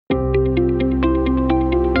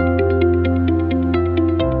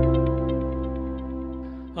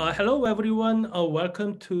everyone.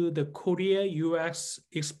 Welcome to the Korea-US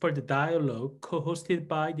Expert Dialogue co-hosted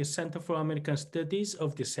by the Center for American Studies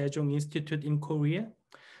of the Sejong Institute in Korea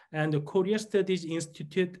and the Korea Studies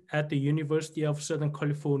Institute at the University of Southern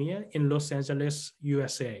California in Los Angeles,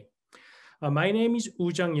 USA. My name is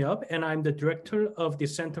Woo Jung-yeop, and I'm the director of the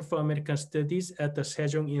Center for American Studies at the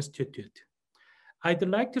Sejong Institute. I'd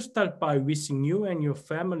like to start by wishing you and your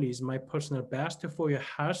families my personal best for your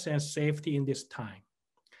health and safety in this time.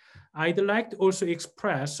 I'd like to also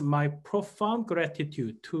express my profound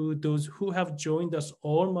gratitude to those who have joined us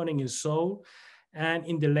all morning in Seoul and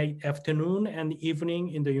in the late afternoon and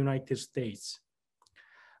evening in the United States.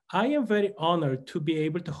 I am very honored to be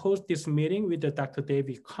able to host this meeting with Dr.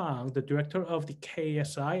 David Kang, the director of the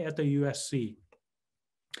KSI at the USC.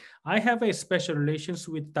 I have a special relations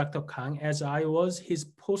with Dr. Kang as I was his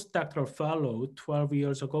postdoctoral fellow 12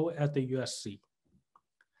 years ago at the USC.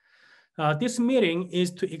 This meeting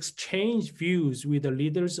is to exchange views with the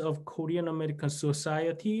leaders of Korean-American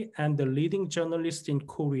society and the leading journalists in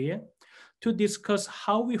Korea to discuss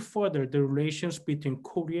how we further the relations between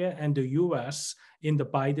Korea and the US in the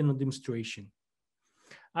Biden administration.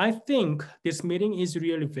 I think this meeting is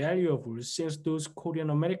really valuable since those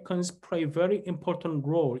Korean Americans play a very important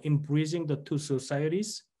role in bridging the two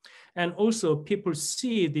societies, and also people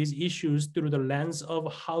see these issues through the lens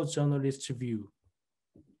of how journalists view.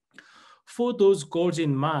 For those goals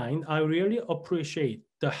in mind, I really appreciate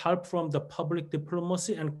the help from the Public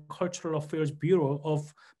Diplomacy and Cultural Affairs Bureau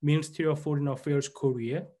of Ministry of Foreign Affairs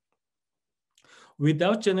Korea.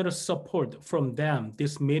 Without generous support from them,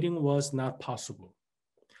 this meeting was not possible.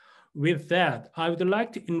 With that, I would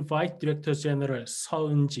like to invite Director General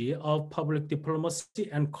Seo Eun-ji of Public Diplomacy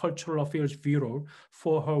and Cultural Affairs Bureau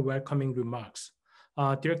for her welcoming remarks.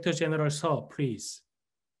 Director General Seo, please.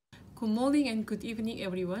 Good morning and good evening,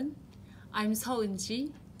 everyone. I'm Seo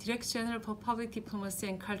Eun-ji, Director General for Public Diplomacy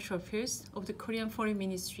and Cultural Affairs of the Korean Foreign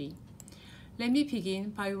Ministry. Let me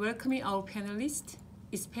begin by welcoming our panelists,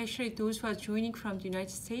 especially those who are joining from the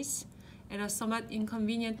United States at a somewhat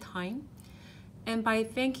inconvenient time, and by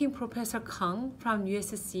thanking Professor Kang from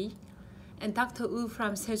USC and Dr. Woo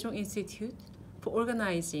from Sejong Institute for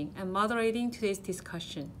organizing and moderating today's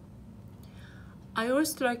discussion. I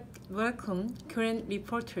also like to welcome Korean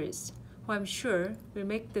reporters who I'm sure will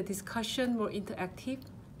make the discussion more interactive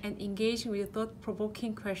and engaging with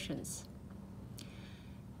thought-provoking questions.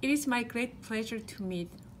 It is my great pleasure to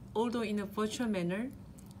meet, although in a virtual manner,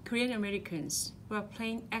 Korean Americans who are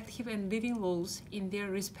playing active and leading roles in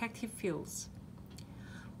their respective fields.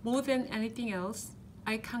 More than anything else,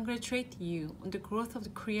 I congratulate you on the growth of the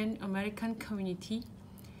Korean American community,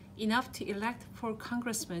 enough to elect 4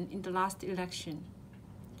 congressmen in the last election.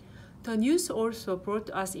 The news also brought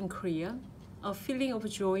us in Korea a feeling of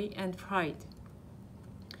joy and pride.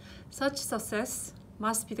 Such success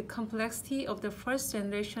must be the complexity of the first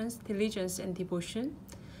generation's diligence and devotion,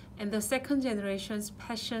 and the second generation's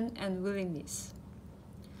passion and willingness.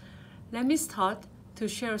 Let me start to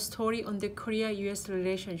share a story on the Korea-US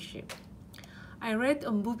relationship. I read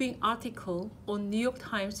a moving article on New York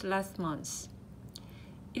Times last month.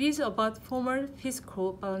 It is about former Peace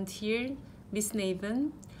Corps volunteer Miss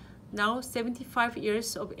Nathan, now 75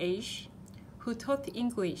 years of age, who taught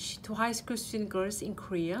English to high school student girls in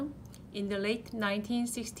Korea in the late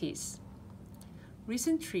 1960s.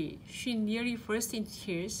 Recently, she nearly burst into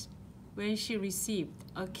tears when she received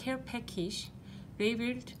a care package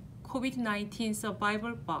labeled COVID-19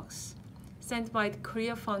 survival box sent by the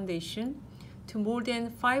Korea Foundation to more than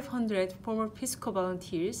 500 former Peace Corps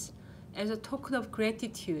volunteers as a token of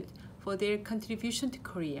gratitude for their contribution to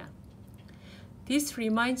Korea. This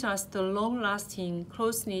reminds us the long-lasting,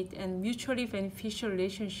 close-knit, and mutually beneficial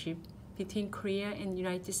relationship between Korea and the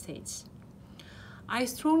United States. I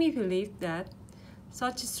strongly believe that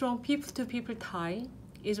such a strong people-to-people tie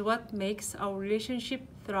is what makes our relationship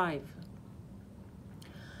thrive.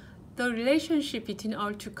 The relationship between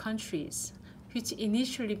our two countries, which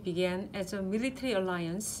initially began as a military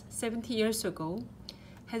alliance 70 years ago,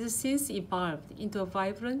 has since evolved into a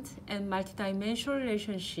vibrant and multidimensional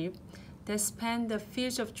relationship that span the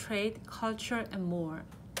fields of trade, culture, and more.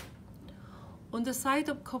 On the side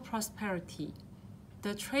of co-prosperity,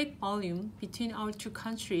 the trade volume between our two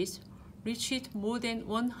countries reached more than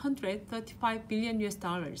 $135 billion,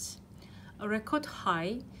 a record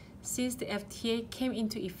high since the FTA came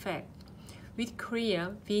into effect, with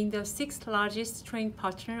Korea being the 6th largest trading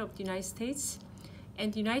partner of the United States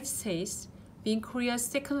and the United States being Korea's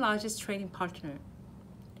 2nd largest trading partner.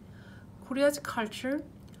 Korea's culture,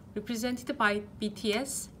 represented by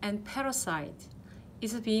BTS and Parasite,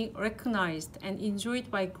 is being recognized and enjoyed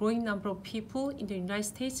by a growing number of people in the United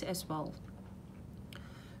States as well.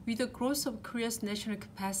 With the growth of Korea's national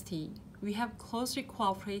capacity, we have closely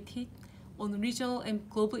cooperated on regional and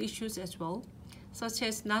global issues as well, such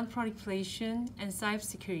as non-proliferation and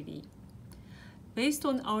cybersecurity. Based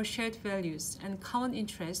on our shared values and common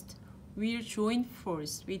interests, we will join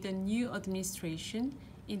force with the new administration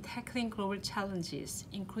in tackling global challenges,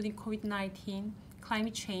 including COVID-19,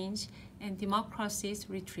 climate change, and democracy's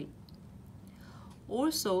retreat.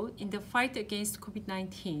 Also, in the fight against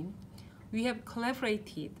COVID-19, we have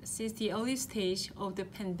collaborated since the early stage of the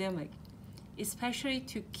pandemic, especially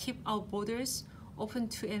to keep our borders open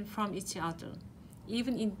to and from each other,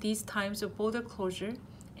 even in these times of border closure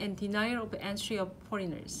and denial of entry of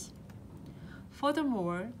foreigners.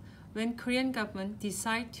 Furthermore, when Korean government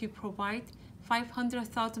decided to provide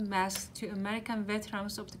 500,000 masks to American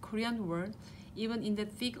veterans of the Korean War, even in the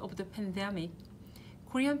thick of the pandemic,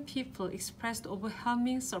 Korean people expressed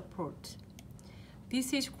overwhelming support.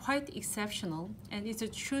 This is quite exceptional and is a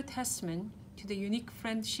true testament to the unique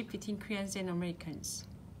friendship between Koreans and Americans.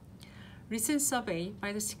 Recent survey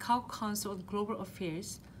by the Chicago Council on Global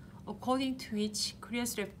Affairs, according to which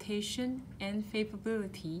Korea's reputation and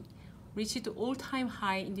favorability reached the all-time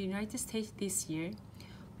high in the United States this year,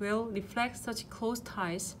 will reflect such close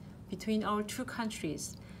ties between our two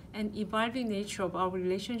countries and evolving nature of our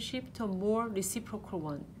relationship to a more reciprocal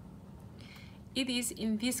one. It is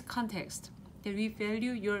in this context that we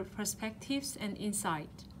value your perspectives and insight.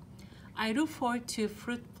 I look forward to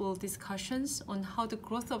fruitful discussions on how the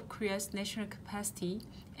growth of Korea's national capacity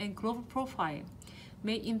and global profile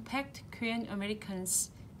may impact Korean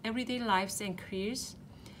Americans' everyday lives and careers,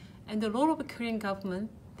 and the role of the Korean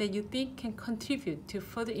government that you think can contribute to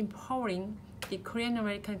further empowering the Korean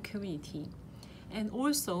American community, and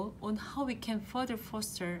also on how we can further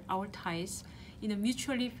foster our ties in a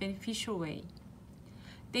mutually beneficial way.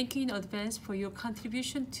 Thank you in advance for your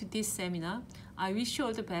contribution to this seminar. I wish you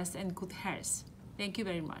all the best and good health. Thank you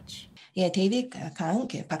very much. 예, 데이빗 강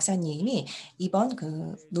박사님이 이번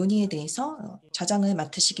그 논의에 대해서 저장을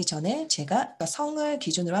맡으시기 전에 제가 성을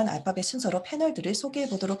기준으로 한 알파벳 순서로 패널들을 소개해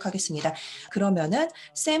보도록 하겠습니다. 그러면은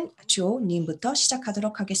샘 조 님부터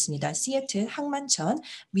시작하도록 하겠습니다. 시애틀 항만천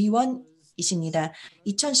위원이십니다.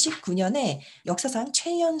 2019년에 역사상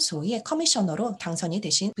최연소의 커미셔너로 당선이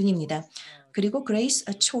되신 분입니다. 그리고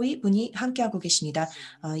그레이스 초이 분이 함께하고 계십니다.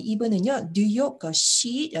 이분은요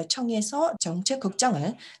뉴욕시 청에서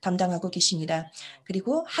정책국장을 담당하고 계십니다.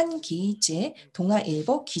 그리고 한기재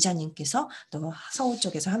동아일보 기자님께서 또 서울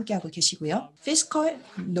쪽에서 함께하고 계시고요. 피스컬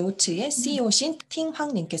노트의 CEO신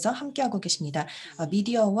팅황님께서 함께하고 계십니다.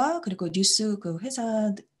 미디어와 그리고 뉴스 그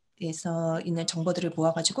회사 에서 있는 정보들을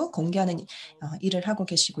모아가지고 공개하는 일을 하고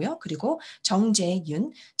계시고요. 그리고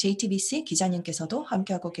정재윤 JTBC 기자님께서도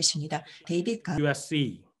함께하고 계십니다. 데이빗 강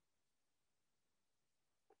USC.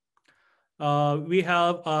 We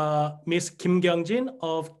have Miss Kim Kyung-jin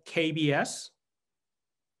of KBS.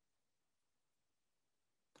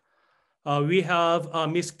 We have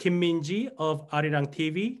Miss Kim Min-ji of Arirang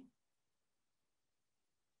TV.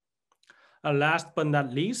 Last but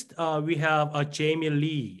not least, we have Jamie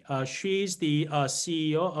Lee. She is the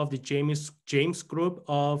CEO of the James Group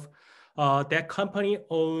of that company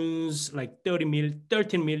owns like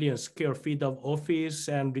 13 million square feet of office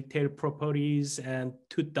and retail properties and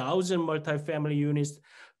 2,000 multifamily units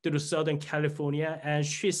through Southern California. And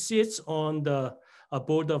she sits on the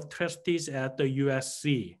board of trustees at the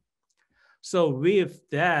USC. So with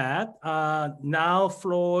that, now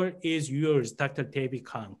floor is yours, Dr. David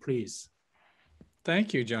Kang, please.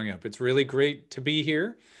 Thank you, Jung-Yup. It's really great to be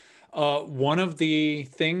here. One of the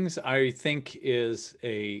things I think is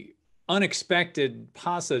a unexpected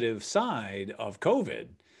positive side of COVID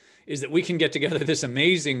is that we can get together this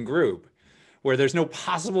amazing group where there's no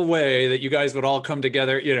possible way that you guys would all come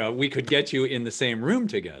together. You know, we could get you in the same room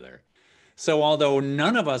together. So although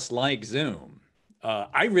none of us like Zoom,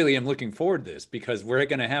 I really am looking forward to this because we're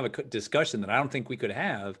going to have a discussion that I don't think we could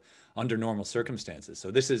have under normal circumstances.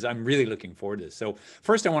 So I'm really looking forward to this. So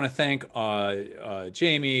first I want to thank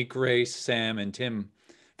Jamie, Grace, Sam, and Tim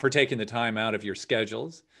for taking the time out of your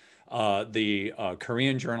schedules, the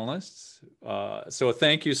Korean journalists. So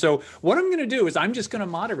thank you. So what I'm going to do is I'm just going to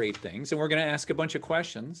moderate things and we're going to ask a bunch of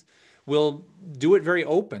questions. We'll do it very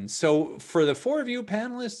open. So for the four of you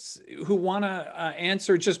panelists who want to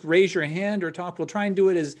answer, just raise your hand or talk. We'll try and do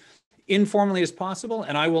it as informally as possible.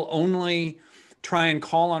 And I will only try and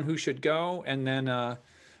call on who should go, and then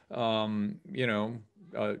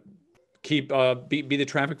be the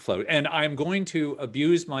traffic flow. And I'm going to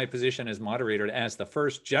abuse my position as moderator to ask the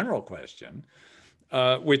first general question,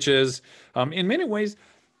 which is, in many ways,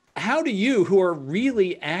 how do you, who are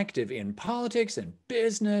really active in politics and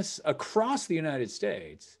business across the United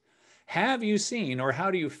States, have you seen, or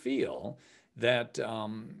how do you feel that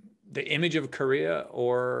the image of Korea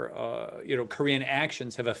or Korean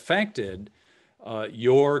actions have affected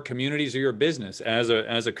your communities or your business as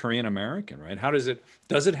a Korean American, right? How does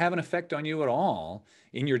it have an effect on you at all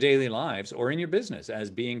in your daily lives or in your business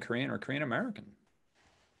as being Korean or Korean American?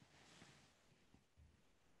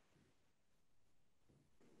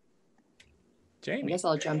 Jamie. I guess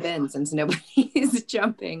I'll jump in since nobody is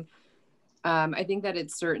jumping. I think that it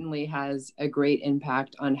certainly has a great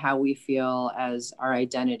impact on how we feel as our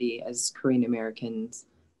identity as Korean Americans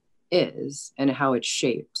is and how it's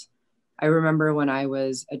shaped. I remember when I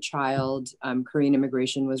was a child, Korean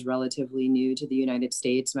immigration was relatively new to the United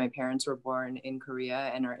States. My parents were born in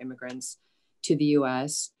Korea and are immigrants to the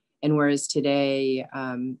US. And whereas today,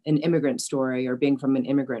 an immigrant story or being from an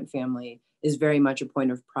immigrant family is very much a point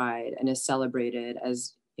of pride and is celebrated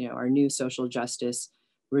as, our new social justice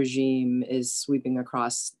regime is sweeping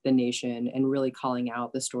across the nation and really calling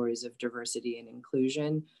out the stories of diversity and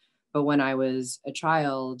inclusion. But when I was a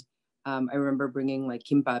child, I remember bringing like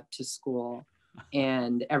kimbap to school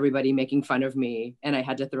and everybody making fun of me, and I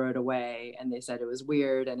had to throw it away, and they said it was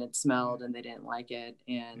weird and it smelled and they didn't like it.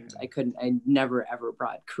 And I never ever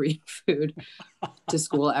brought Korean food to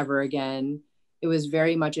school ever again. It was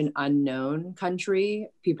very much an unknown country.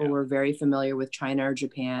 People were very familiar with China or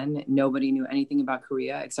Japan. Nobody knew anything about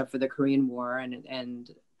Korea except for the Korean War and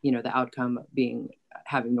the outcome being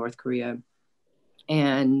having North Korea.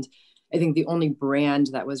 And I think the only brand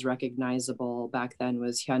that was recognizable back then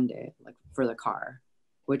was Hyundai, like for the car,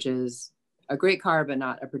 which is a great car, but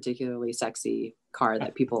not a particularly sexy car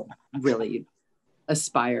that people really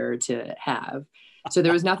aspire to have. So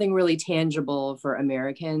there was nothing really tangible for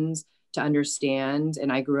Americans to understand.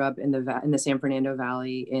 And I grew up in the San Fernando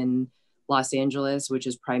Valley in Los Angeles, which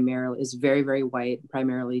is very, very white,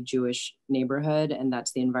 primarily Jewish neighborhood. And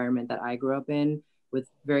that's the environment that I grew up in, with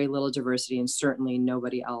very little diversity and certainly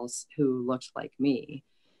nobody else who looked like me.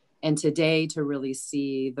 And today to really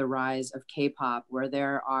see the rise of K-pop, where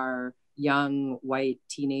there are young white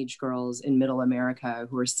teenage girls in middle America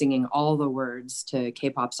who are singing all the words to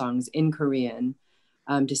K-pop songs in Korean,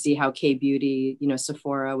 to see how K-beauty,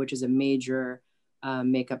 Sephora, which is a major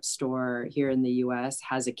makeup store here in the US,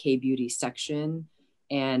 has a K-beauty section.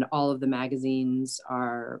 And all of the magazines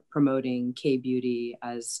are promoting K-beauty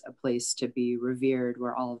as a place to be revered,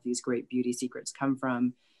 where all of these great beauty secrets come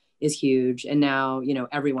from, is huge. And now,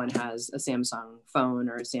 everyone has a Samsung phone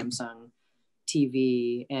or a Samsung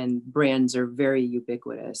TV, and brands are very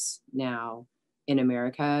ubiquitous now in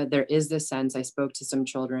America. There is this sense, I spoke to some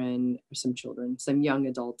young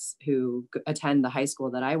adults who attend the high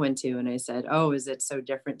school that I went to, and I said, oh, is it so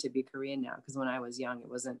different to be Korean now? Because when I was young, it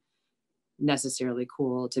wasn't necessarily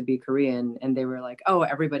cool to be Korean. And they were like, oh,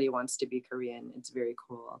 everybody wants to be Korean. It's very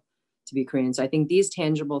cool to be Korean. So I think these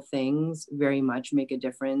tangible things very much make a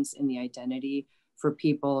difference in the identity for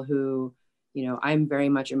people who, I'm very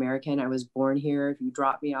much American. I was born here. If you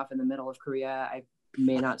drop me off in the middle of Korea, I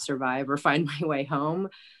may not survive or find my way home,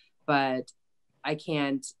 but I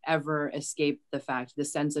can't ever escape the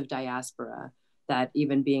sense of diaspora, that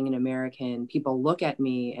even being an American, people look at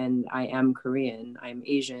me and I am Korean, I'm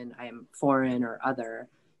Asian, I am foreign or other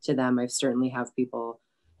to them. I've certainly have people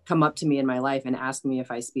come up to me in my life and ask me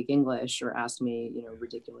if I speak English, or ask me,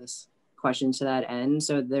 ridiculous questions to that end.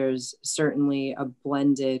 So there's certainly a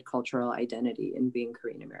blended cultural identity in being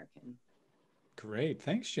Korean American. Great,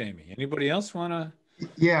 thanks, Jamie. Anybody else want to?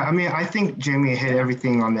 Yeah, I think Jamie hit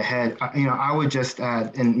everything on the head. I would just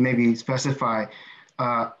add and maybe specify,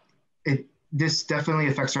 this definitely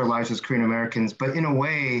affects our lives as Korean Americans, but in a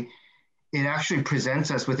way, it actually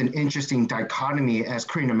presents us with an interesting dichotomy as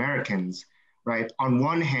Korean Americans, right? On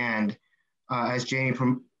one hand, as Jamie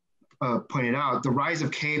pointed out, the rise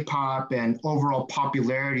of K-pop and overall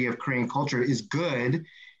popularity of Korean culture is good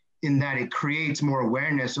in that it creates more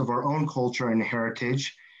awareness of our own culture and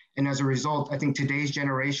heritage. And as a result, I think today's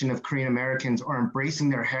generation of Korean Americans are embracing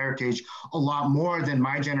their heritage a lot more than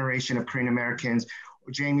my generation of Korean Americans,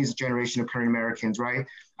 or Jamie's generation of Korean Americans, right?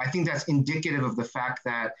 I think that's indicative of the fact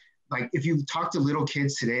that, like, if you talk to little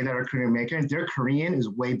kids today that are Korean American, their Korean is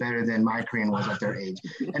way better than my Korean was at their age.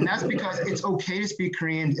 And that's because it's okay to speak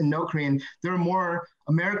Korean and know Korean. There are more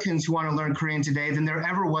Americans who want to learn Korean today than there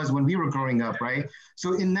ever was when we were growing up, right?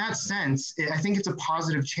 So in that sense, I think it's a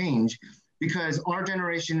positive change, because our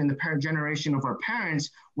generation and the parent generation of our parents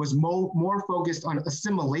was more focused on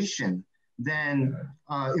assimilation than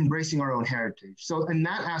embracing our own heritage. So in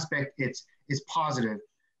that aspect, it's positive.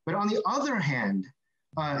 But on the other hand,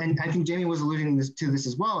 and I think Jamie was alluding to this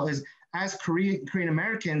as well, is as Korean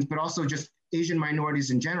Americans, but also just Asian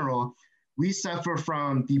minorities in general, we suffer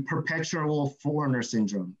from the perpetual foreigner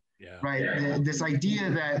syndrome, right? This idea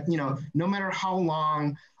that, no matter how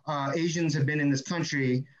long Asians have been in this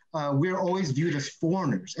country, we're always viewed as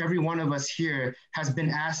foreigners. Every one of us here has been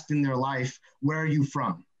asked in their life, where are you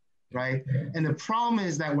from, right? And the problem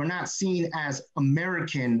is that we're not seen as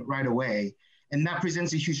American right away. And that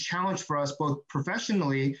presents a huge challenge for us, both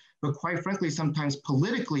professionally, but quite frankly, sometimes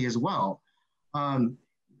politically as well.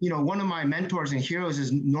 One of my mentors and heroes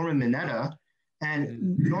is Norman Mineta.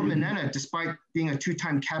 And Norman Mineta, despite being a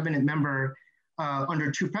two-time cabinet member under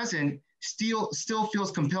two presidents, still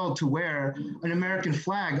feels compelled to wear an American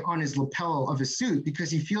flag on his lapel of his suit because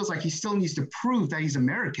he feels like he still needs to prove that he's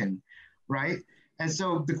American, right? And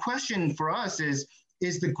so the question for us is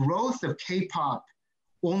the growth of K-pop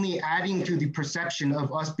only adding to the perception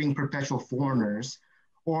of us being perpetual foreigners,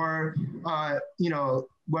 or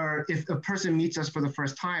where if a person meets us for the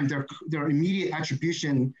first time, their immediate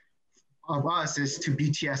attribution of us is to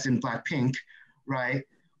BTS and Blackpink, right?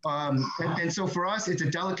 And so for us, it's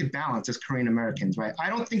a delicate balance as Korean Americans, right? I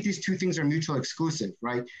don't think these two things are mutually exclusive,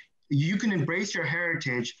 right? You can embrace your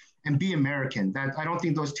heritage and be American. I don't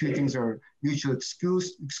think those two things are mutually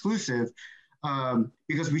exclusive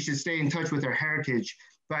because we should stay in touch with our heritage.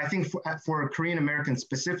 But I think for Korean Americans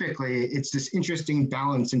specifically, it's this interesting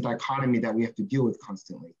balance and dichotomy that we have to deal with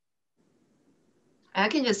constantly. I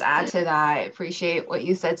can just add to that. I appreciate what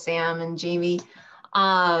you said, Sam and Jamie.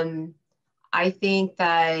 I think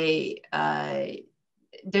that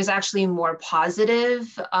there's actually more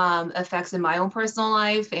positive effects in my own personal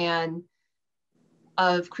life and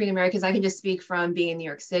of Korean Americans. I can just speak from being in New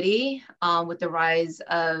York City with the rise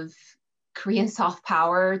of Korean soft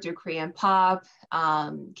power through Korean pop,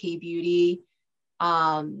 K-beauty.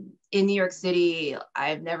 In New York City,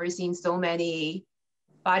 I've never seen so many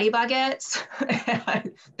body baguettes,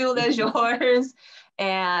 Tous les jours,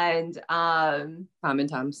 and Tom and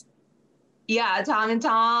Tom's. Yeah, Tom and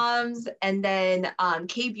Tom's. And then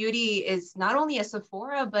K-beauty is not only a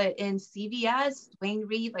Sephora, but in CVS, Wayne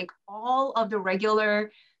Reed, like all of the regular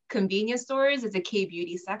convenience stores is a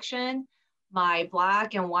K-beauty section. My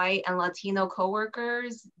Black and white and Latino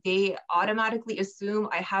coworkers, they automatically assume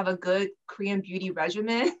I have a good Korean beauty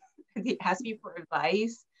regimen. They ask me for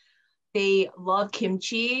advice. They love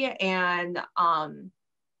kimchi, and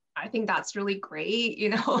I think that's really great.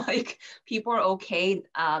 Like people are okay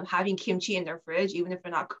having kimchi in their fridge, even if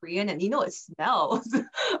they're not Korean, and it smells.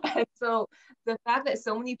 And so the fact that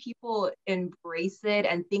so many people embrace it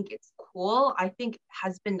and think it's cool, I think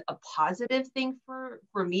has been a positive thing for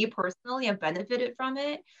me personally. I've benefited from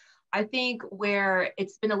it. I think where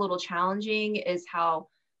it's been a little challenging is how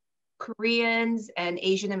Koreans and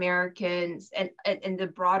Asian Americans and the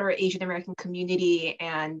broader Asian American community,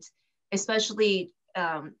 and especially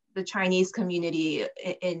the Chinese community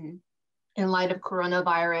in light of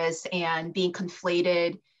coronavirus and being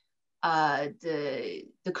conflated, the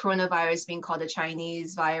coronavirus being called the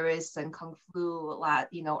Chinese virus and Kung flu,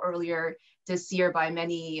 earlier this year by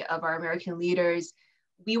many of our American leaders,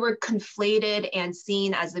 we were conflated and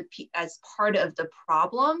seen as part of the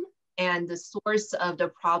problem and the source of the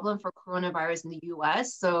problem for coronavirus in the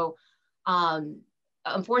US. So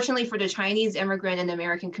unfortunately for the Chinese immigrant and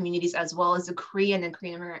American communities, as well as the Korean and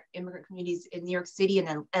Korean immigrant communities in New York City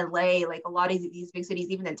and LA, like a lot of these big cities,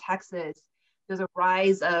 even in Texas, there's a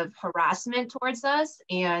rise of harassment towards us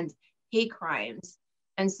and hate crimes.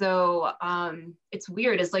 And so it's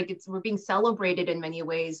weird. It's like we're being celebrated in many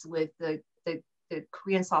ways with the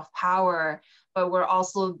Korean soft power, but we're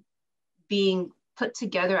also being put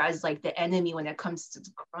together as like the enemy when it comes to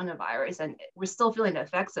coronavirus, and we're still feeling the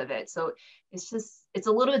effects of it. So it's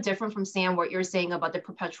a little bit different from Sam, what you're saying about the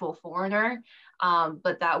perpetual foreigner,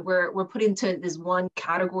 but that we're put into this one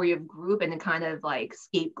category of group and then kind of like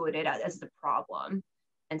scapegoated as the problem.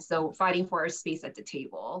 And so fighting for our space at the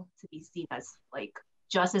table to be seen as like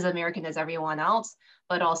just as American as everyone else,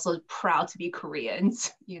 but also proud to be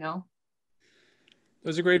Koreans,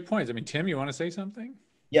 Those are great points. I mean, Tim, you want to say something?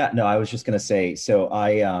 Yeah, no, I was just going to say, so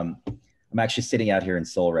I'm actually sitting out here in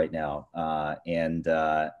Seoul right now. And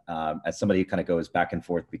as somebody who kind of goes back and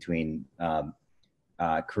forth between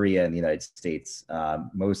Korea and the United States,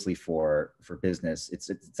 mostly for business,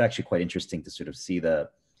 it's actually quite interesting to sort of see the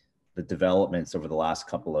developments over the last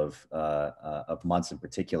couple of months in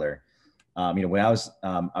particular. When I was,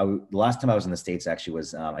 the last time I was in the States actually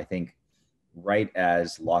was, I think, right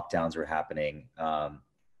as lockdowns were happening,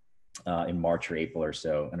 in March or April or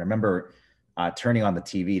so. And I remember turning on the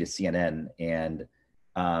TV to CNN, and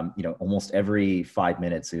almost every 5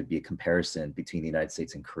 minutes, it would be a comparison between the United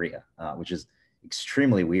States and Korea, which is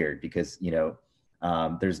extremely weird because,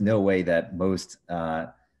 there's no way that most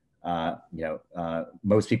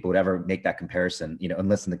people would ever make that comparison,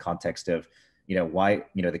 unless in the context of, why,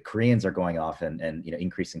 the Koreans are going off and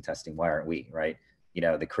increasing testing. Why aren't we, right?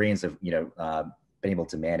 The Koreans have, been able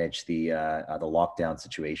to manage the lockdown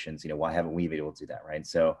situations. Why haven't we been able to do that, right?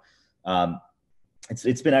 So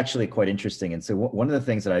it's been actually quite interesting. And so one of the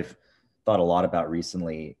things that I've thought a lot about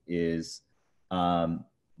recently is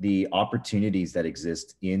the opportunities that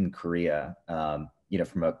exist in Korea,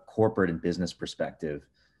 from a corporate and business perspective,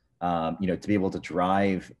 to be able to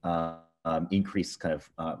drive increased kind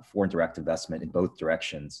of foreign direct investment in both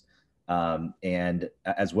directions, and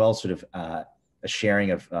as well sort of a sharing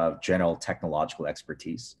of general technological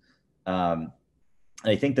expertise. I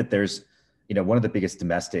think that there's, one of the biggest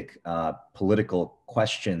domestic political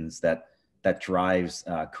questions that drives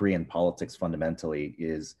Korean politics fundamentally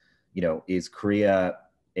is, is Korea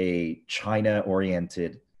a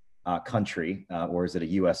China-oriented country, or is it a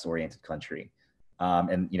US-oriented country?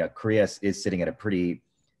 And Korea is sitting at a pretty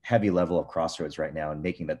heavy level of crossroads right now and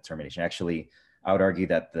making that determination. Actually, I would argue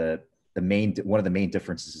that one of the main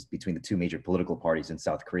differences between the two major political parties in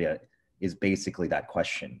South Korea is basically that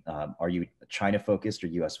question: are you China-focused or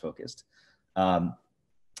US-focused?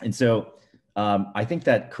 And so I think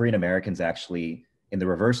that Korean Americans actually, in the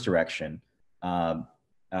reverse direction,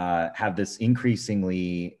 have this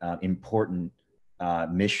increasingly important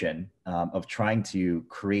mission of trying to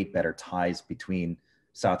create better ties between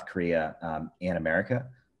South Korea and America,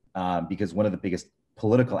 because one of the biggest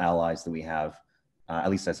political allies that we have, at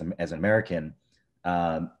least as an American,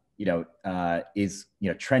 is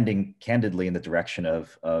trending candidly in the direction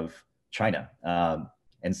of China.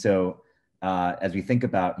 And so as we think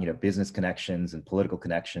about business connections and political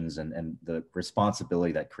connections and the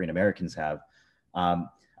responsibility that Korean Americans have,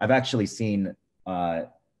 I've actually seen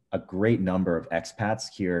a great number of expats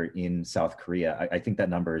here in South Korea. I think that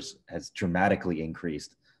numbers has dramatically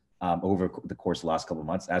increased over the course of the last couple of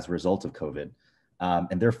months as a result of COVID.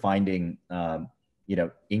 And they're finding,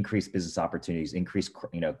 increased business opportunities, increased,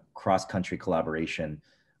 cross-country collaboration,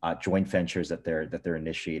 joint ventures that they're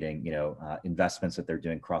initiating, investments that they're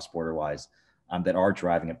doing cross-border wise, that are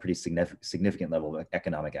driving a pretty significant level of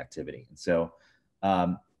economic activity. And so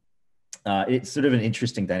it's sort of an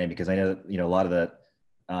interesting dynamic, because I know that, a lot of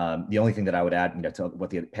the only thing that I would add, to what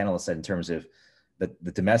the panelists said in terms of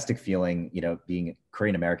the domestic feeling, being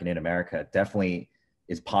Korean American in America, definitely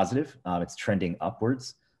is positive. It's trending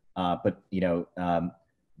upwards. But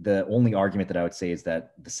the only argument that I would say is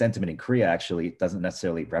that the sentiment in Korea actually doesn't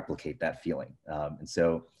necessarily replicate that feeling. And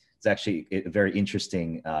so it's actually a very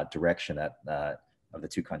interesting direction of the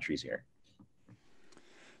two countries here.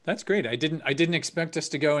 That's great. I didn't expect us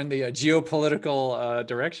to go in the geopolitical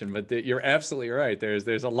direction, but you're absolutely right.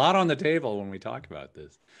 There's a lot on the table when we talk about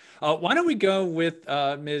this. Why don't we go with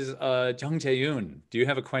Ms. Jung Jae-yoon? Do you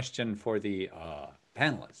have a question for the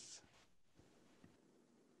panelists?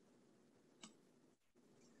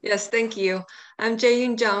 Yes, thank you. I'm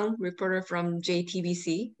Jae-yoon Jung, reporter from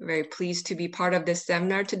JTBC. Very pleased to be part of this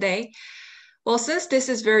seminar today. Well, since this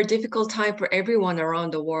is a very difficult time for everyone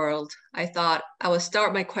around the world, I thought I would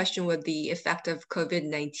start my question with the effect of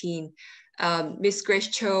COVID-19. Ms. Grace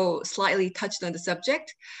Cho slightly touched on the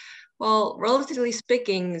subject. Well, relatively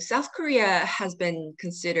speaking, South Korea has been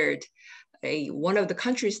considered one of the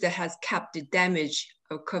countries that has kept the damage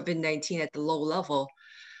of COVID-19 at the low level.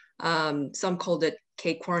 Some called it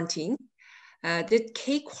K-quarantine. Did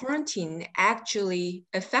K-quarantine actually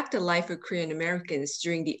affect the life of Korean Americans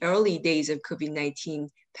during the early days of COVID-19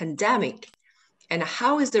 pandemic? And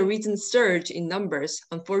how is the recent surge in numbers,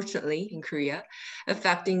 unfortunately, in Korea,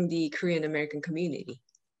 affecting the Korean American community?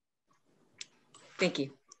 Thank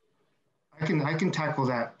you. I can tackle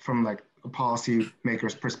that from like a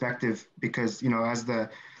policymaker's perspective, because as the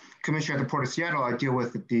commissioner at the Port of Seattle, I deal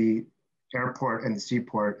with the airport and the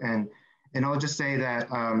seaport, and I'll just say that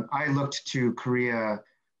I looked to Korea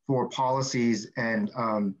for policies and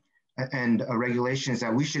regulations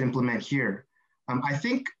that we should implement here. I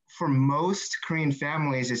think for most Korean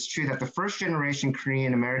families, it's true that the first generation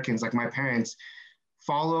Korean Americans, like my parents,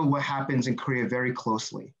 follow what happens in Korea very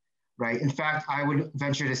closely, right? In fact, I would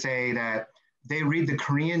venture to say that they read the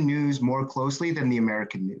Korean news more closely than the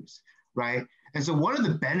American news, right? And so one of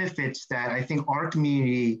the benefits that I think our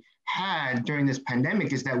community had during this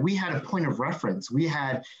pandemic is that we had a point of reference. We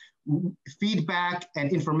had feedback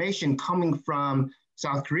and information coming from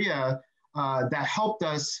South Korea that helped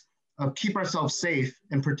us keep ourselves safe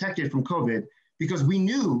and protected from COVID, because we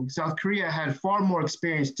knew South Korea had far more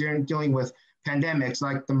experience dealing with pandemics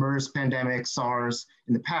like the MERS pandemic, SARS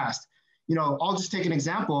in the past. You know, I'll just take an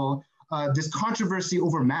example, this controversy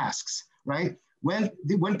over masks, right? When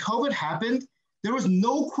COVID happened, there was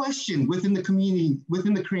no question within the community,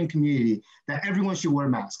 within the Korean community, that everyone should wear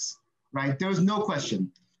masks, right? There was no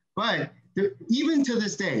question. But there, even to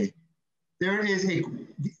this day, there is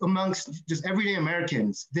amongst just everyday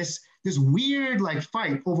Americans, this weird like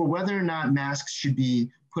fight over whether or not masks should be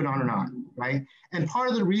put on or not, right? And part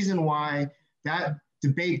of the reason why that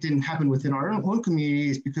debate didn't happen within our own community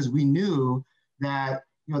is because we knew that,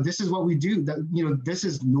 you know, this is what we do, that, you know, this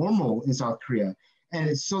is normal in South Korea.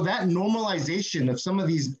 And so that normalization of some of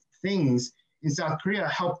these things in South Korea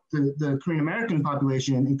helped the Korean-American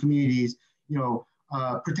population and communities, you know,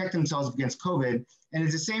 protect themselves against COVID. And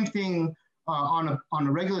it's the same thing on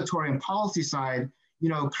a regulatory and policy side. You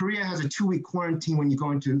know, Korea has a 2-week quarantine when you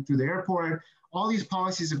go through the airport. All these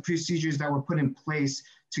policies and procedures that were put in place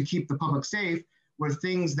to keep the public safe were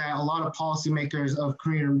things that a lot of policymakers of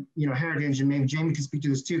Korean, you know, heritage, and maybe Jamie can speak to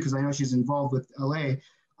this too, because I know she's involved with LA,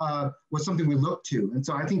 was something we looked to. And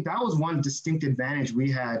so I think that was one distinct advantage we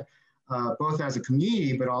had, both as a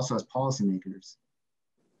community, but also as policymakers.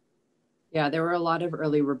 Yeah, there were a lot of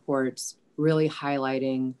early reports really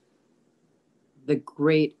highlighting the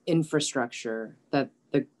great infrastructure that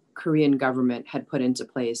the Korean government had put into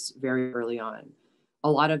place very early on. A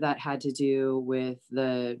lot of that had to do with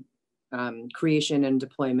the creation and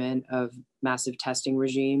deployment of massive testing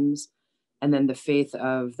regimes, and then the faith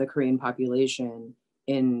of the Korean population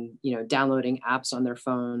in, you know, downloading apps on their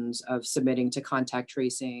phones, of submitting to contact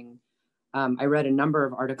tracing. I read a number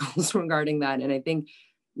of articles regarding that, and I think,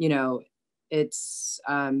 you know, it's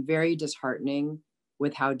very disheartening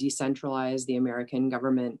with how decentralized the American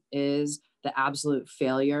government is, the absolute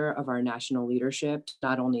failure of our national leadership to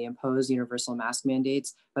not only impose universal mask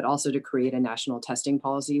mandates, but also to create a national testing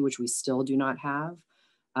policy, which we still do not have,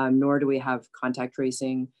 nor do we have contact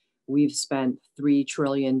tracing. We've spent $3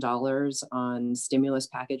 trillion on stimulus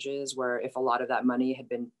packages, where if a lot of that money had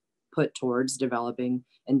been put towards developing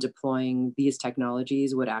and deploying these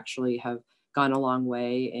technologies, would actually have gone a long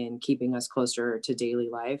way in keeping us closer to daily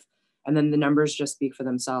life. And then the numbers just speak for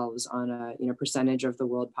themselves on a, you know, percentage of the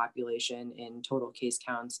world population in total case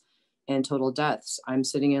counts and total deaths. I'm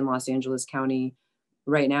sitting in Los Angeles County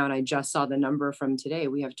right now, and I just saw the number from today.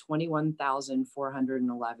 We have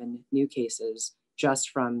 21,411 new cases just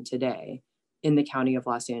from today in the county of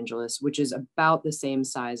Los Angeles, which is about the same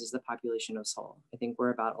size as the population of Seoul. I think we're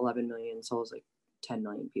about 11 million, Seoul's like 10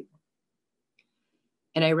 million people.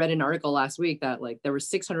 And I read an article last week that like there were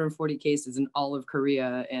 640 cases in all of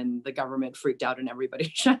Korea, and the government freaked out and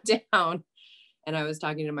everybody shut down. And I was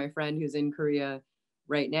talking to my friend who's in Korea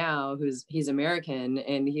right now, he's American,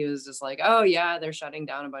 and he was just like, oh yeah, they're shutting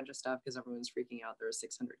down a bunch of stuff because everyone's freaking out. There are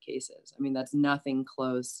 600 cases. I mean, that's nothing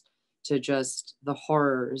close to just the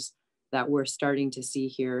horrors that we're starting to see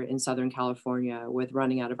here in Southern California with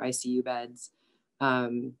running out of ICU beds.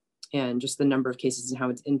 And just the number of cases and how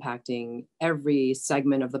it's impacting every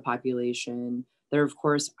segment of the population. There, of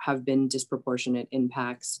course, have been disproportionate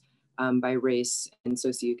impacts by race and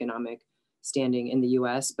socioeconomic standing in the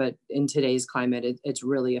US, but in today's climate, it's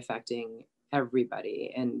really affecting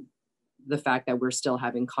everybody. And the fact that we're still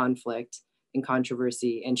having conflict and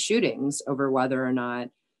controversy and shootings over whether or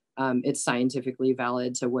not it's scientifically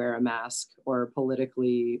valid to wear a mask or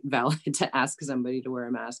politically valid to ask somebody to wear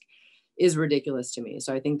a mask is ridiculous to me.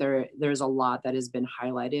 So I think there's a lot that has been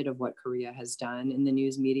highlighted of what Korea has done in the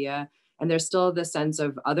news media. And there's still the sense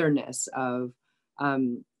of otherness of,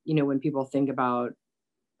 you know, when people think about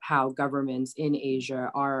how governments in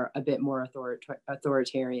Asia are a bit more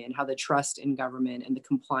authoritarian, how the trust in government and the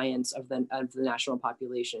compliance of the national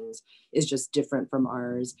populations is just different from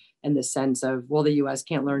ours. And the sense of, well, the US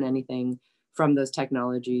can't learn anything from those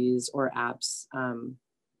technologies or apps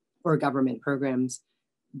or government programs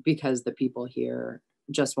because the people here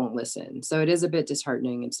just won't listen. So it is a bit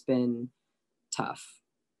disheartening. It's been tough,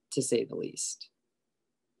 to say the least.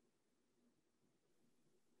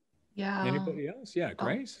 Yeah. Anybody else? Yeah,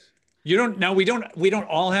 Grace. You don't. Now we don't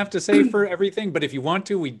all have to say for everything, but if you want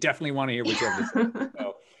to, we definitely want to hear what you have to say.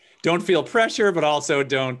 So don't feel pressure, but also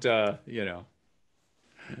don't, you know.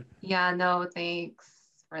 Yeah, no, thanks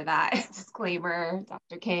for that disclaimer,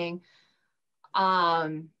 Dr. King.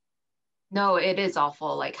 No, it is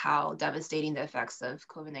awful, like how devastating the effects of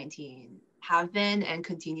COVID-19 have been and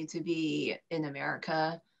continue to be in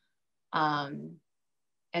America,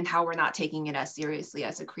 and how we're not taking it as seriously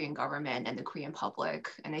as the Korean government and the Korean public.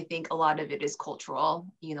 And I think a lot of it is cultural,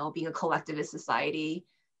 you know, being a collectivist society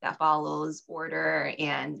that follows order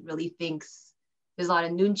and really thinks there's a lot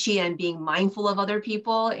of nunchi and being mindful of other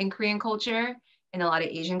people in Korean culture and a lot of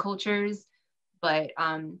Asian cultures. But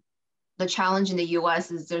the challenge in the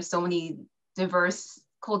US is there's so many diverse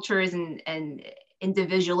cultures and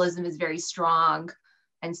individualism is very strong.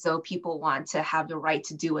 And so people want to have the right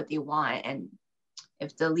to do what they want. And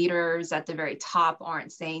if the leaders at the very top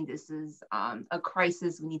aren't saying this is a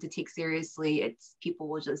crisis we need to take seriously, it's people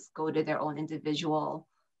will just go to their own individual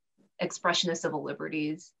expression of civil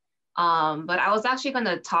liberties. But I was actually going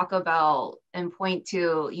to talk about and point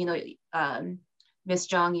to, you know,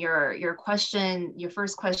 Ms. Jung, your question, your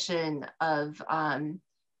first question of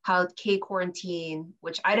how K-Quarantine,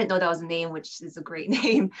 which I didn't know that was a name, which is a great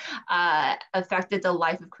name, affected the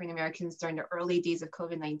life of Korean Americans during the early days of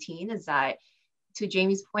COVID-19 is that, to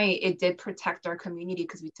Jamie's point, it did protect our community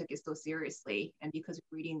because we took it so seriously and because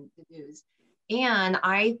we're reading the news. And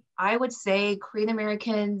I would say Korean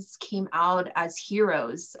Americans came out as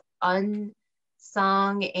heroes,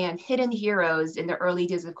 unsung and hidden heroes in the early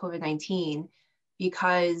days of COVID-19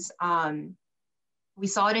 because we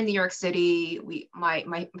saw it in New York City.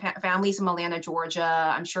 My family's from Atlanta,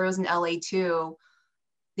 Georgia. I'm sure it was in LA too.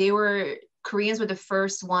 Koreans were the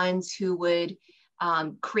first ones who would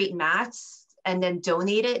create masks and then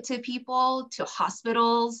donate it to people, to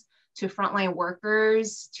hospitals, to frontline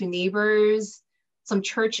workers, to neighbors. Some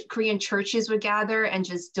Korean churches would gather and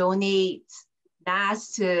just donate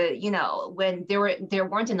masks to, you know, when there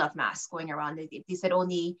weren't enough masks going around. They said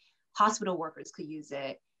only hospital workers could use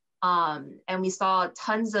it. And we saw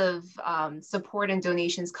tons of support and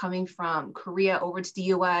donations coming from Korea over to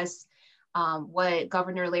the US. What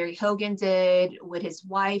Governor Larry Hogan did with his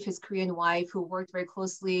wife, his Korean wife, who worked very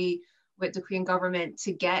closely with the Korean government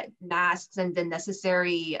to get masks and the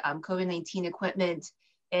necessary COVID-19 equipment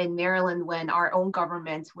in Maryland when our own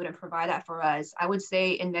government wouldn't provide that for us. I would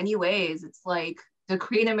say in many ways, it's like the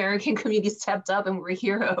Korean American community stepped up and were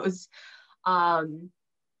heroes. And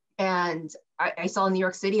I saw in New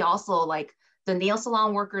York City also, like the nail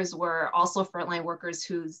salon workers were also frontline workers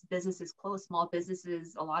whose businesses closed, small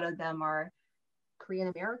businesses. A lot of them are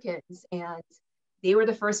Korean Americans, and they were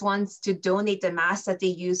the first ones to donate the masks that they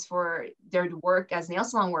use for their work as nail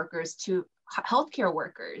salon workers to healthcare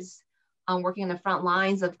workers working on the front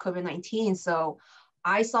lines of COVID-19. So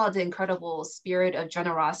I saw the incredible spirit of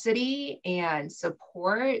generosity and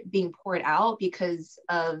support being poured out because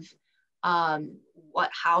of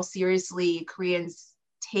how seriously Koreans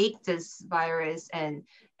take this virus and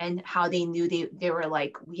how they knew they were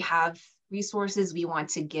like, we have resources we want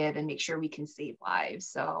to give and make sure we can save lives.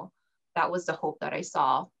 So that was the hope that I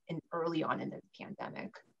saw early on in the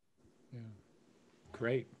pandemic. Yeah,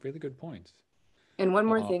 great, really good points. And one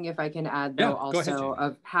more thing, if I can add, though, also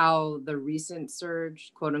of how the recent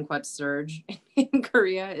surge, quote unquote surge in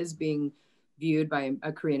Korea is being viewed by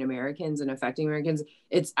Korean Americans and affecting Americans.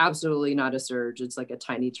 It's absolutely not a surge. It's like a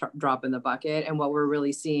tiny drop in the bucket. And what we're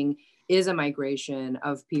really seeing is a migration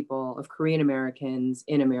of people, of Korean Americans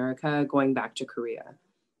in America going back to Korea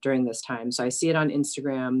during this time. So I see it on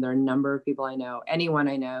Instagram. There are a number of people I know, anyone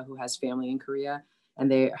I know who has family in Korea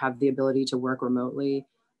and they have the ability to work remotely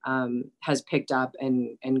has picked up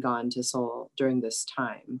and gone to Seoul during this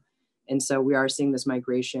time. And so we are seeing this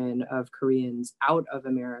migration of Koreans out of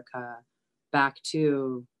America back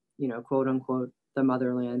to, you know, quote unquote, the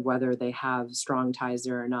motherland, whether they have strong ties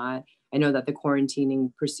there or not. I know that the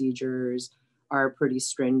quarantining procedures are pretty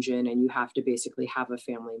stringent and you have to basically have a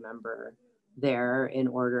family member there in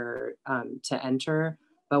order to enter.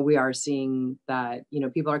 But we are seeing that, you know,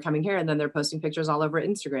 people are coming here and then they're posting pictures all over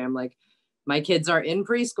Instagram. Like, my kids are in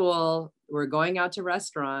preschool, we're going out to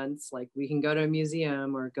restaurants, like we can go to a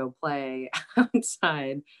museum or go play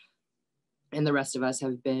outside. And the rest of us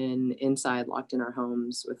have been inside, locked in our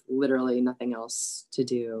homes with literally nothing else to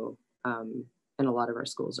do. And a lot of our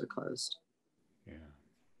schools are closed. Yeah,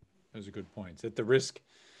 those are good points. At the risk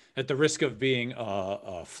of being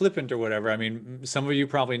flippant or whatever, I mean, some of you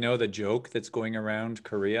probably know the joke that's going around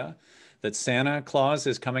Korea, that Santa Claus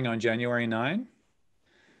is coming on January 9.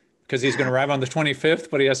 Because he's going to arrive on the 25th,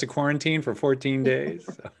 but he has to quarantine for 14 days.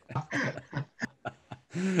 So.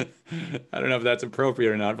 I don't know if that's appropriate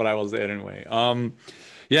or not, but I will say it anyway.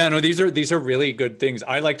 Yeah, no, these are really good things.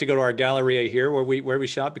 I like to go to our Galleria here where we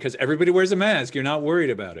shop because everybody wears a mask. You're not worried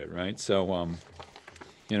about it, right? So,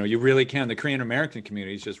 you know, you really can. The Korean American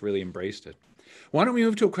community has just really embraced it. Why don't we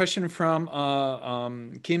move to a question from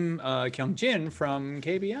Kim Kyung-jin from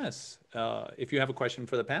KBS, if you have a question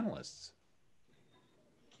for the panelists.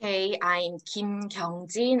 Hey, I'm Kim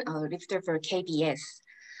Kyung-jin, a reporter for KBS.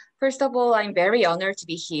 First of all, I'm very honored to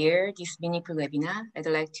be here, this meaningful webinar. I'd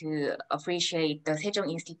like to appreciate the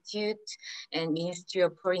Sejong Institute and Ministry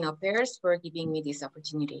of Foreign Affairs for giving me this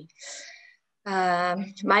opportunity.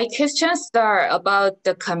 My questions are about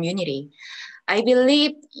the community. I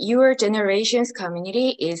believe your generation's community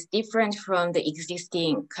is different from the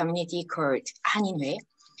existing community called 한인회.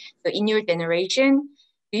 So in your generation,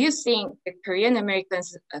 do you think the Korean-American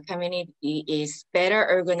community is better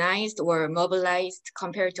organized or mobilized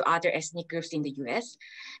compared to other ethnic groups in the US?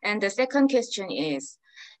 And the second question is,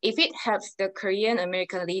 if it helps the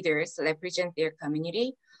Korean-American leaders represent their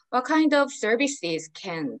community, what kind of services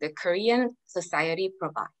can the Korean society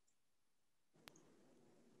provide?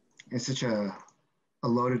 It's such a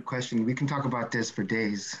loaded question. We can talk about this for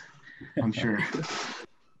days, I'm sure.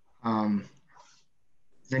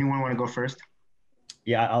 Does anyone want to go first?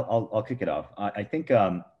 Yeah, I'll kick it off. I think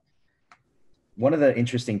one of the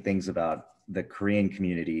interesting things about the Korean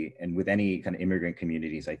community and with any kind of immigrant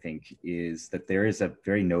communities, I think, is that there is a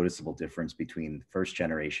very noticeable difference between first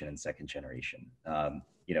generation and second generation,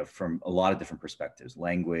 you know, from a lot of different perspectives,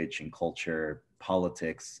 language and culture,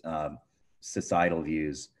 politics, societal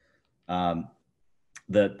views. I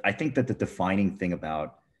think that the defining thing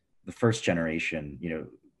about the first generation, you know,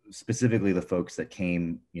 specifically the folks that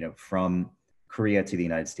came, you know, from Korea to the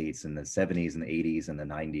United States in the 70s and the 80s and the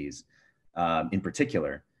 90s in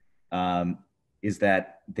particular, is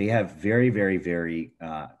that they have very, very, very,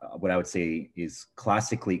 what I would say is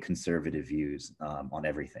classically conservative views on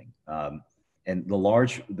everything. And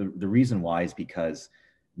the reason why is because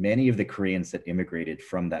many of the Koreans that immigrated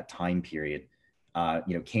from that time period,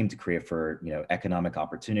 you know, came to Korea for, you know, economic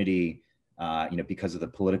opportunity, you know, because of the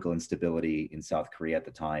political instability in South Korea at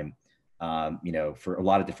the time, you know, for a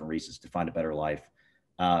lot of different reasons to find a better life.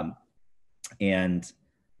 And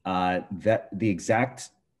that the exact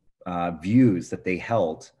views that they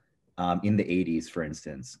held in the 80s, for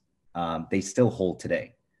instance, they still hold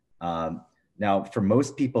today. Now, for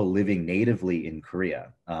most people living natively in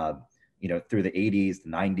Korea, you know, through the 80s, the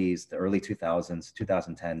 90s, the early 2000s,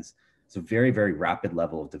 2010s, it's a very, very rapid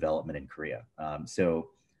level of development in Korea. You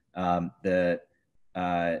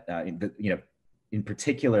know, in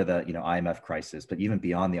particular, the, you know, IMF crisis, but even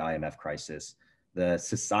beyond the IMF crisis, the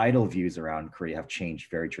societal views around Korea have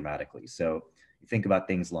changed very dramatically. So you think about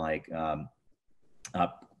things like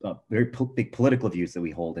very big political views that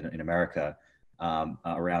we hold in America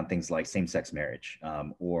around things like same-sex marriage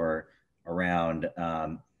or around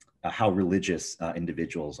how religious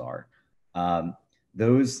individuals are.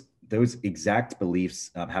 Those exact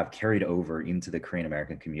beliefs have carried over into the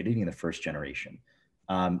Korean-American community in the first generation.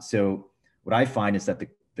 So what I find is that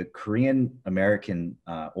the Korean-American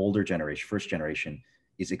older generation, first generation,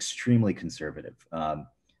 is extremely conservative. You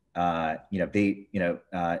know, they, you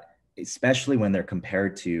know, especially when they're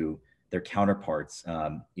compared to their counterparts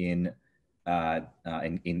in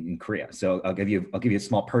Korea. So I'll give you a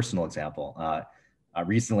small personal example.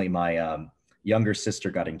 Recently, my younger sister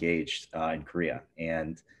got engaged in Korea,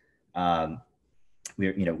 and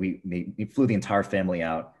we flew the entire family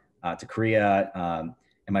out to Korea.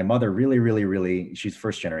 And my mother really, she's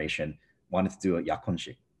first generation, wanted to do a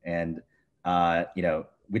yakonshik. And, you know,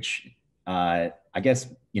 which I guess,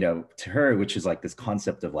 you know, to her, which is like this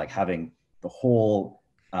concept of like having the whole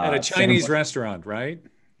at a Chinese restaurant, right?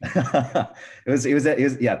 it was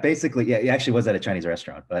yeah, basically, yeah, it actually was at a Chinese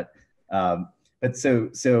restaurant. But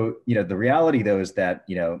so, you know, the reality though is that,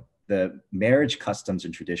 you know, the marriage customs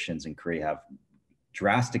and traditions in Korea have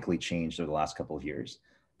drastically changed over the last couple of years.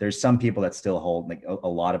 There's some people that still hold like a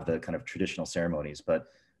lot of the kind of traditional ceremonies, but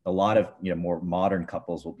a lot of, you know, more modern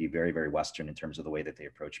couples will be very, very Western in terms of the way that they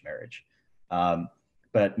approach marriage.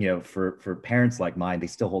 But, you know, for parents like mine, they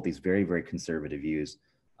still hold these very, very conservative views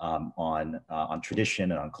on tradition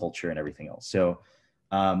and on culture and everything else. So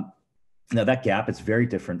now that gap is very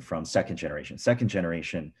different from second generation. Second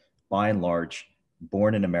generation, by and large,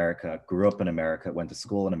 born in America, grew up in America, went to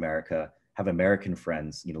school in America, have American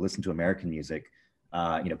friends, you know, listen to American music,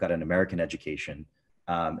 you know, got an American education.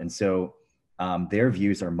 And so their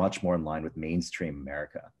views are much more in line with mainstream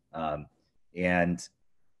America. And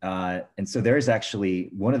so there is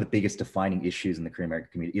actually one of the biggest defining issues in the Korean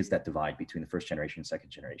American community is that divide between the first generation and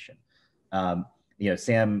second generation. You know,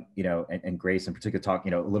 Sam, you know, and Grace in particular talk,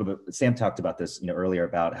 you know, a little bit, Sam talked about this, you know, earlier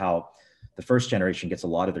about how the first generation gets a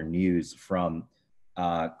lot of their news from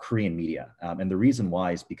Korean media. And the reason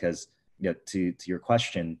why is because, you know, to your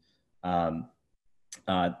question, you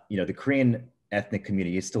know, the Korean ethnic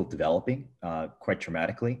community is still developing quite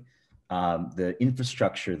dramatically. The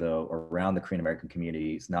infrastructure, though, around the Korean American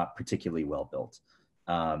community is not particularly well built.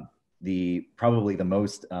 Probably the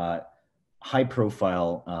most high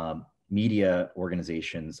profile media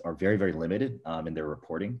organizations are very, very limited in their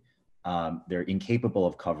reporting. They're incapable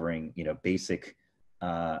of covering, basic,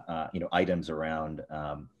 items around,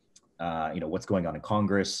 what's going on in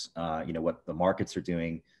Congress, what the markets are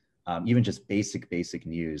doing, even just basic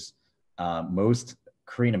news. Most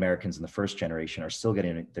Korean Americans in the first generation are still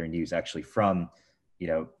getting their news actually from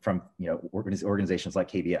organizations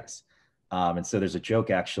like KBS. And so there's a joke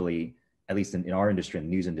actually, at least in our industry, in the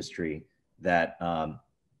news industry, that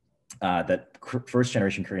first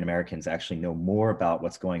generation Korean Americans actually know more about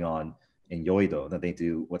what's going on in Yeouido than they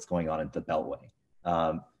do what's going on in the Beltway,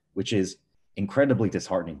 which is incredibly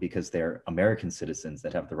disheartening because they're American citizens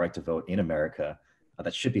that have the right to vote in America,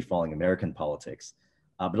 that should be following American politics,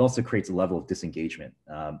 but also creates a level of disengagement,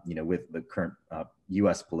 with the current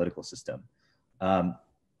US political system.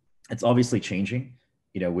 It's obviously changing,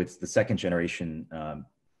 with the second generation kind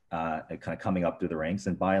of coming up through the ranks,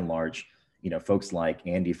 and by and large, folks like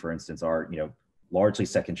Andy, for instance, are, largely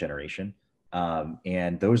second generation.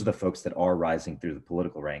 And those are the folks that are rising through the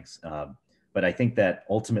political ranks. But I think that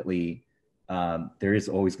ultimately, there is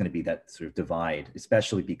always going to be that sort of divide,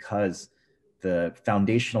 especially because the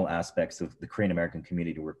foundational aspects of the Korean American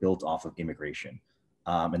community were built off of immigration.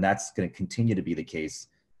 And that's going to continue to be the case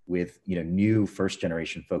with, new first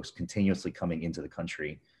generation folks continuously coming into the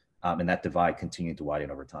country, and that divide continuing to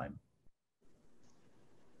widen over time.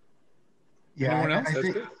 Yeah, Anyone else?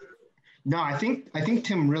 I think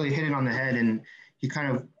Tim really hit it on the head, and he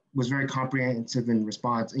kind of was very comprehensive in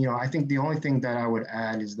response. I think the only thing that I would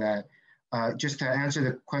add is that just to answer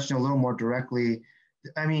the question a little more directly,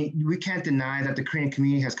 I mean, we can't deny that the Korean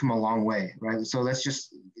community has come a long way, right? So let's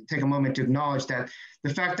just take a moment to acknowledge that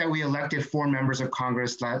the fact that we elected 4 members of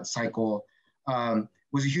Congress last cycle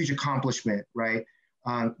was a huge accomplishment, right?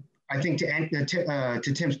 I think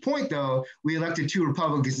to Tim's point, though, we elected 2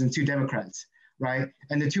 Republicans and 2 Democrats, right?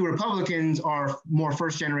 And the 2 Republicans are more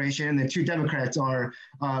first generation, and the 2 Democrats are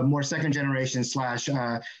more second generation /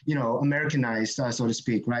 Americanized, so to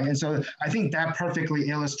speak, right? And so I think that perfectly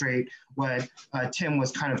illustrates what Tim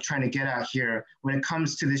was kind of trying to get at here when it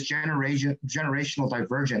comes to this generational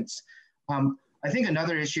divergence. I think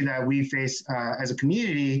another issue that we face as a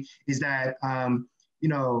community is that,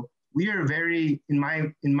 we are very, in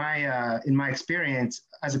my experience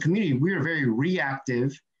as a community, we are very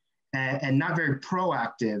reactive and not very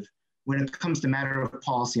proactive when it comes to matter of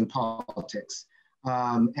policy and politics.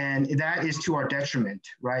 And that is to our detriment,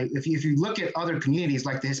 right? If you look at other communities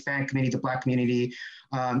like the Hispanic community, the Black community,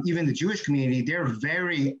 even the Jewish community, they're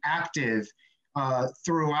very active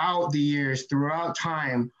throughout the years, throughout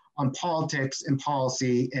time on politics and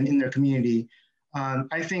policy and in their community.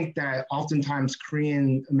 I think that oftentimes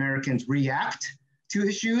Korean Americans react to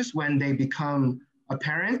issues when they become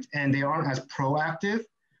apparent and they aren't as proactive.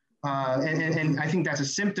 And I think that's a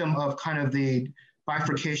symptom of kind of the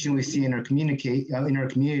bifurcation we see in our community.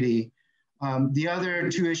 The other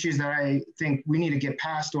 2 issues that I think we need to get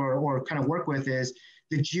past or kind of work with is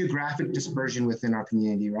the geographic dispersion within our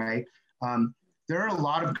community, right? There are a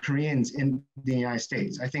lot of Koreans in the United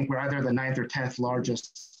States. I think we're either the 9th or 10th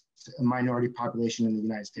largest minority population in the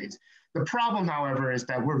United States. The problem, however, is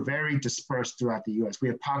that we're very dispersed throughout the US. We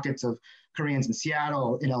have pockets of Koreans in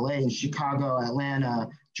Seattle, in LA, in Chicago, Atlanta,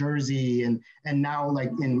 Jersey, and now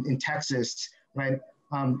like in Texas, right?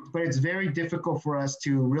 But it's very difficult for us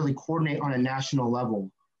to really coordinate on a national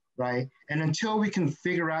level, right? And until we can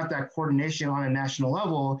figure out that coordination on a national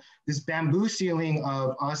level, this bamboo ceiling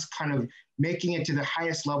of us kind of making it to the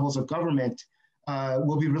highest levels of government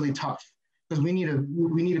will be really tough. Because we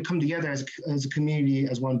need to come together as a community,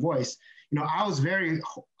 as one voice. I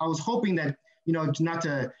was hoping that, not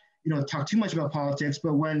to, talk too much about politics,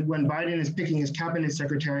 but when Biden is picking his cabinet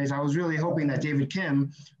secretaries, I was really hoping that David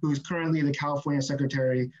Kim, who's currently the California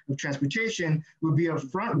Secretary of Transportation, would be a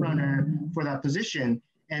front runner for that position.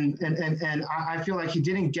 And I feel like he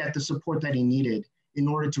didn't get the support that he needed in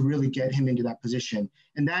order to really get him into that position.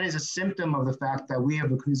 And that is a symptom of the fact that we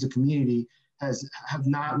as a community have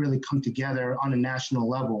not really come together on a national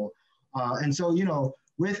level. And so,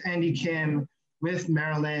 with Andy Kim, with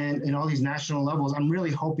Maryland and all these national levels, I'm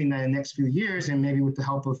really hoping that in the next few years, and maybe with the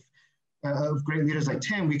help of great leaders like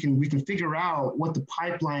Tim, we can figure out what the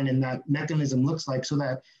pipeline and that mechanism looks like so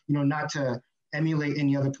that, not to emulate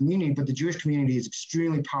any other community, but the Jewish community is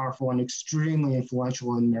extremely powerful and extremely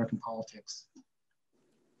influential in American politics.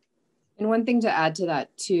 And one thing to add to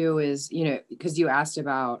that too is, because you asked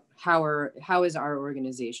about how is our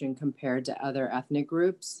organization compared to other ethnic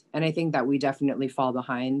groups? And I think that we definitely fall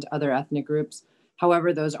behind other ethnic groups.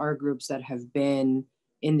 However, those are groups that have been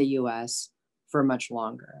in the US for much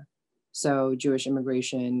longer. So Jewish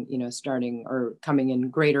immigration, starting or coming in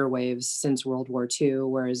greater waves since World War II,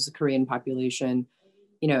 whereas the Korean population,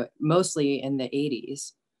 mostly in the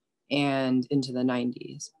 80s and into the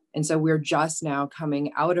 90s. And so we're just now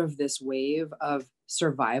coming out of this wave of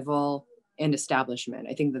survival and establishment.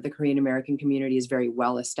 I think that the Korean-American community is very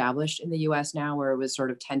well established in the US now, where it was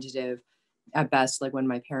sort of tentative at best, like when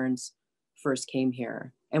my parents first came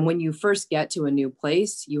here. And when you first get to a new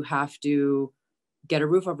place, you have to get a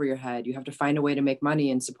roof over your head. You have to find a way to make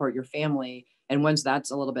money and support your family. And once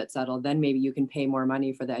that's a little bit settled, then maybe you can pay more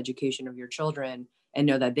money for the education of your children and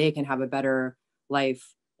know that they can have a better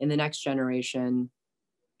life in the next generation.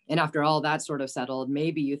 And after all that's sort of settled,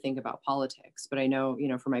 maybe you think about politics. But I know,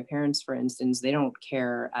 for my parents, for instance, they don't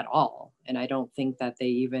care at all. And I don't think that they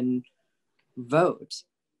even vote.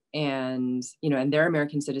 And, and they're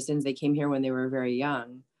American citizens. They came here when they were very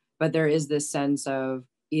young. But there is this sense of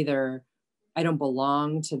either I don't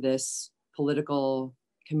belong to this political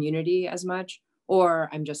community as much, or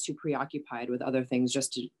I'm just too preoccupied with other things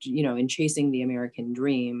just to, in chasing the American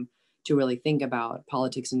dream to really think about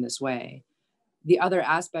politics in this way. The other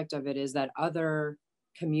aspect of it is that other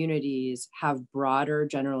communities have broader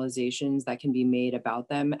generalizations that can be made about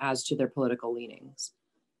them as to their political leanings.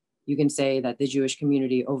 You can say that the Jewish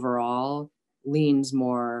community overall leans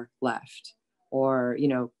more left, or,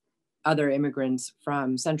 other immigrants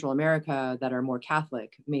from Central America that are more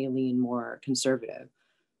Catholic may lean more conservative.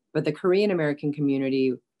 But the Korean-American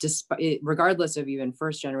community, regardless of even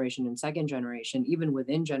first generation and second generation, even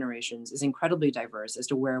within generations, is incredibly diverse as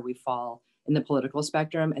to where we fall in the political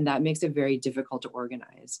spectrum. And that makes it very difficult to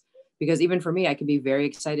organize. Because even for me, I could be very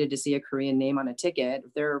excited to see a Korean name on a ticket.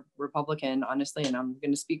 If they're Republican, honestly, and I'm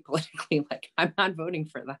going to speak politically, like I'm not voting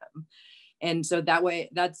for them. And so that way,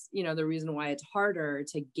 that's, the reason why it's harder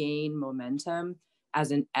to gain momentum as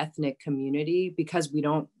an ethnic community, because we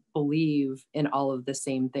don't believe in all of the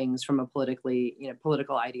same things from a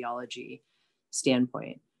political ideology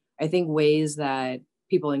standpoint. I think ways that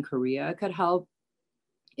people in Korea could help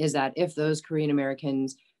is that if those Korean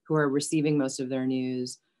Americans who are receiving most of their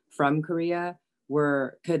news from Korea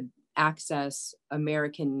could access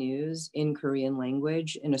American news in Korean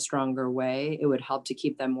language in a stronger way, it would help to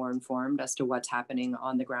keep them more informed as to what's happening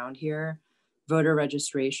on the ground here. Voter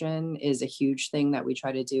registration is a huge thing that we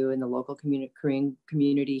try to do in the local Korean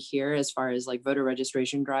community here, as far as like voter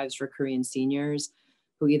registration drives for Korean seniors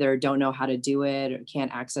who either don't know how to do it or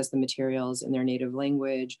can't access the materials in their native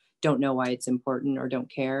language, don't know why it's important, or don't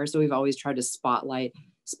care. So we've always tried to spotlight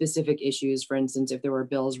specific issues. For instance, if there were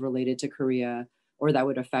bills related to Korea or that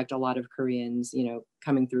would affect a lot of Koreans,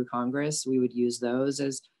 coming through Congress, we would use those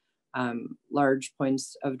as large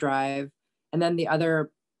points of drive. And then the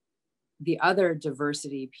other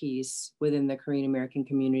diversity piece within the Korean American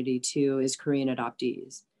community too is Korean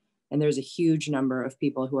adoptees. And there's a huge number of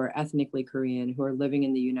people who are ethnically Korean who are living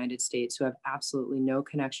in the United States who have absolutely no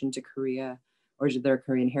connection to Korea or to their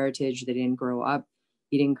Korean heritage. They didn't grow up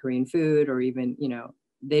eating Korean food, or even,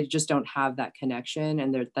 they just don't have that connection.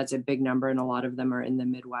 And that's a big number, and a lot of them are in the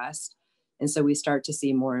Midwest. And so we start to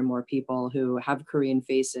see more and more people who have Korean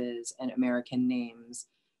faces and American names,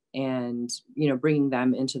 and bringing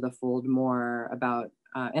them into the fold more about,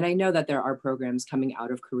 and I know that there are programs coming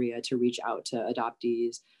out of Korea to reach out to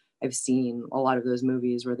adoptees. I've seen a lot of those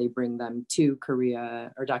movies where they bring them to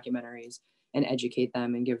Korea, or documentaries, and educate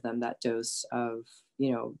them and give them that dose of,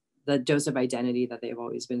 the dose of identity that they've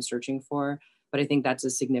always been searching for. But I think that's a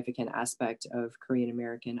significant aspect of Korean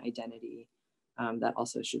American identity that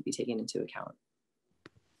also should be taken into account.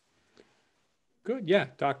 Good, yeah.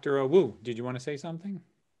 Dr. Wu, did you want to say something?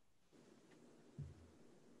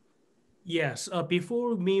 Yes,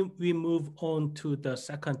 before we move on to the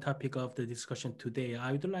second topic of the discussion today,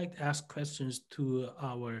 I would like to ask questions to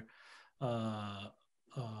our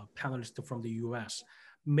panelists from the US.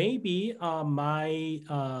 Maybe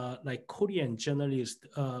my Korean journalist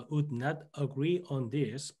would not agree on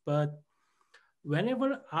this, but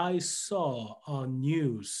whenever I saw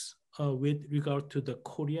news with regard to the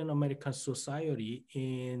Korean-American society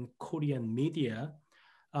in Korean media,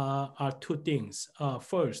 are two things.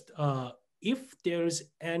 First, if there's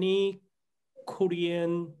any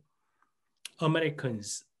Korean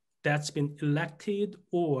Americans that's been elected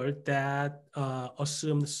or that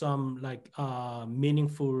assumed some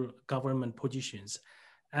meaningful government positions.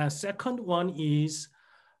 And second one is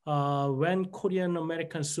when Korean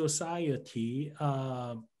American society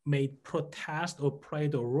made protest or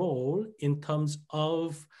played a role in terms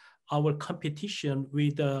of our competition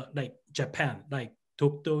with Japan, like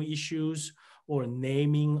Dokdo issues or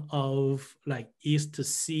naming of East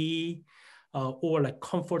Sea or like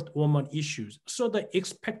comfort woman issues. So the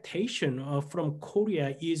expectation from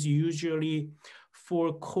Korea is usually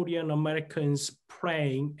for Korean Americans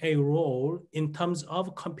playing a role in terms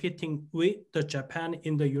of competing with the Japan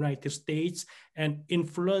in the United States and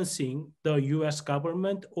influencing the US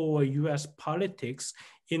government or US politics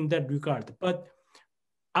in that regard. But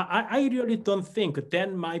I really don't think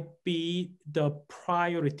that might be the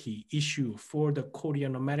priority issue for the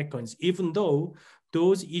Korean Americans, even though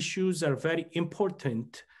those issues are very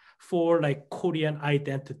important for like Korean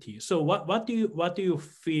identity. So what do you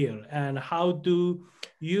feel, and how do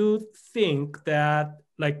you think that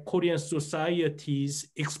like Korean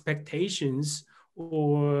society's expectations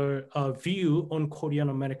or view on Korean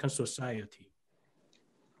American society?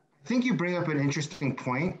 I think you bring up an interesting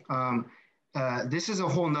point. This is a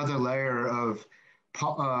whole nother layer of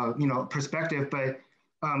perspective, but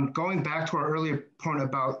going back to our earlier point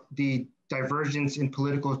about the divergence in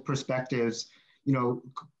political perspectives,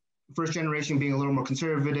 first generation being a little more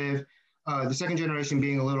conservative, the second generation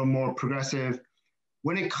being a little more progressive.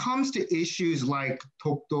 When it comes to issues like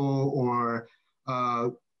Tokdo or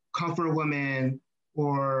comfort women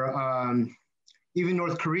or even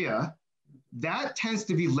North Korea, that tends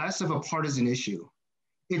to be less of a partisan issue.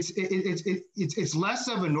 It's less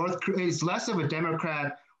of it's less of a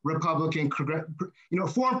Democrat, Republican,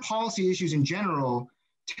 foreign policy issues in general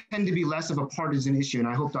tend to be less of a partisan issue. And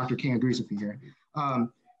I hope Dr. King agrees with me here.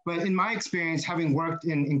 But in my experience, having worked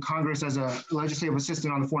in Congress as a legislative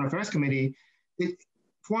assistant on the Foreign Affairs Committee,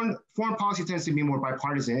 foreign policy tends to be more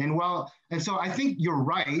bipartisan. And so I think you're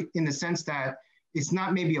right in the sense that it's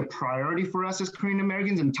not maybe a priority for us as Korean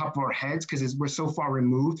Americans on top of our heads because we're so far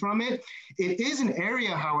removed from it. It is an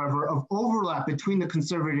area, however, of overlap between the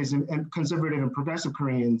conservative and progressive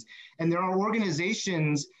Koreans. And there are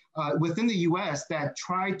organizations within the US that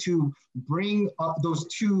try to bring those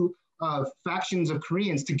two factions of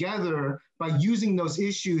Koreans together by using those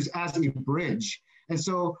issues as a bridge. And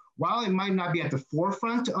so while it might not be at the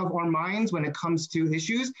forefront of our minds when it comes to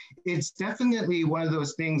issues, it's definitely one of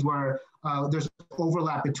those things where there's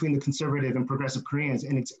overlap between the conservative and progressive Koreans,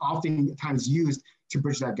 and it's oftentimes used to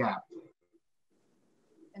bridge that gap.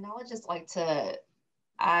 And I would just like to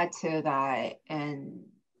add to that, and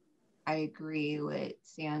I agree with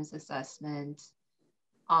Sam's assessment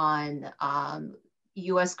on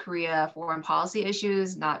US-Korea foreign policy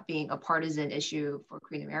issues not being a partisan issue for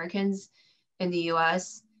Korean Americans in the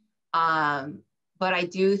US. But I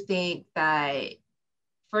do think that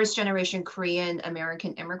first generation Korean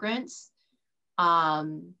American immigrants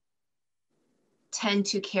tend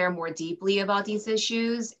to care more deeply about these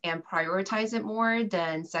issues and prioritize it more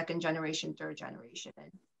than second generation, third generation.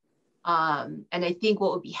 And I think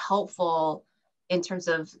what would be helpful in terms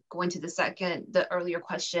of going to the earlier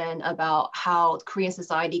question about how Korean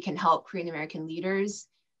society can help Korean American leaders,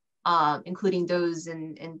 including those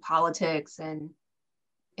in politics and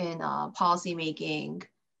in policy making,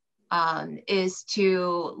 is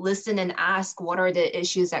to listen and ask what are the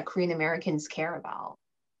issues that Korean Americans care about?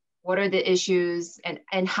 What are the issues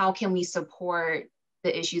and how can we support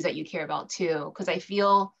the issues that you care about too? Because I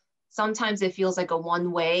feel sometimes it feels like a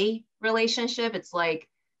one-way relationship. It's like,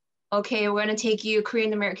 okay, we're gonna take you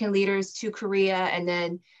Korean American leaders to Korea and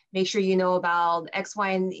then make sure you know about X,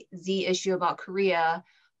 Y, and Z issue about Korea.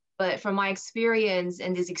 But from my experience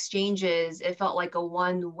in these exchanges, it felt like a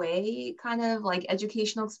one-way kind of like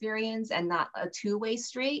educational experience and not a two-way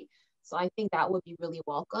street. So I think that would be really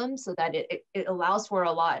welcome so that it allows for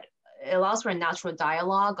a natural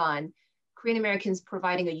dialogue on Korean Americans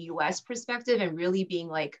providing a US perspective and really being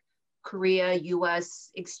like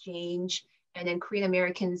Korea-US exchange, and then Korean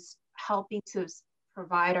Americans helping to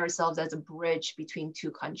provide ourselves as a bridge between two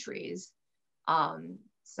countries.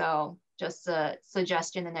 So just a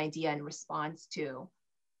suggestion and idea in response to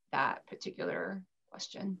that particular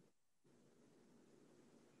question.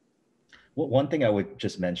 Well, one thing I would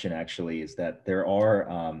just mention actually is that there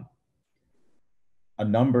are a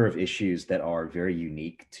number of issues that are very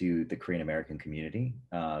unique to the Korean American community.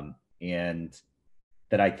 And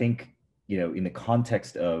that I think, in the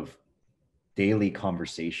context of daily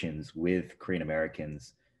conversations with Korean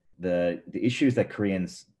Americans, the issues that Korean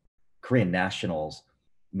nationals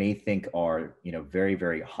may think are, very,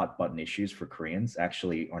 very hot button issues for Koreans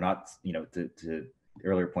actually are not, to the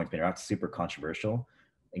earlier points, they're not super controversial,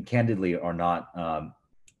 and candidly are not,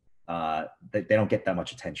 they don't get that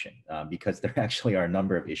much attention because there actually are a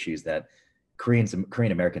number of issues that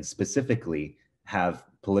Korean Americans specifically have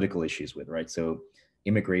political issues with, right? So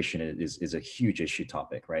immigration is a huge issue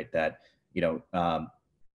topic, right? That,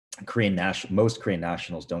 most Korean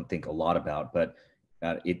nationals don't think a lot about, but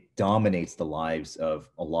it dominates the lives of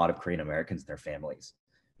a lot of Korean Americans and their families.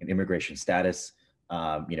 And immigration status,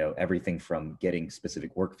 everything from getting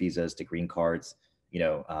specific work visas to green cards,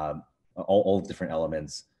 all different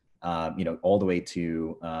elements, all the way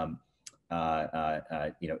to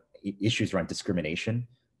issues around discrimination.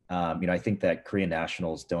 I think that Korean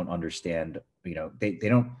nationals don't understand,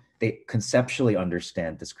 they conceptually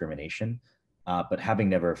understand discrimination, but having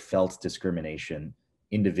never felt discrimination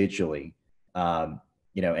individually,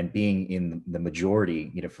 and being in the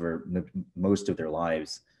majority, for most of their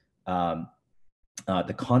lives,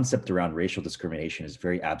 the concept around racial discrimination is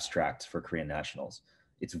very abstract for Korean nationals.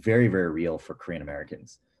 It's very, very real for Korean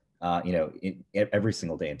Americans, every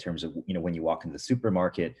single day in terms of, when you walk into the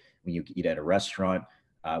supermarket, when you eat at a restaurant,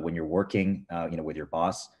 when you're working, with your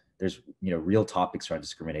boss, there's, real topics around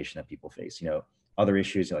discrimination that people face, other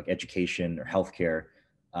issues like education or healthcare,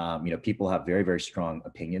 people have very, very strong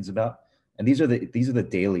opinions about. And these are the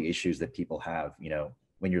daily issues that people have,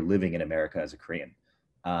 when you're living in America as a Korean.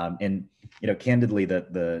 And candidly,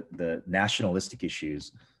 the nationalistic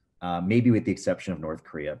issues, maybe with the exception of North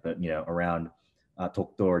Korea, but around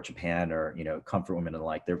Dokdo or Japan or comfort women and the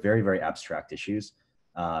like, they're very, very abstract issues,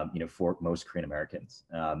 for most Korean Americans.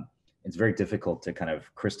 It's very difficult to kind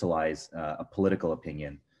of crystallize a political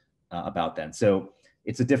opinion about them. So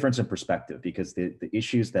it's a difference in perspective, because the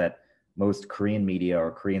issues that most Korean media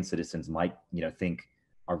or Korean citizens might think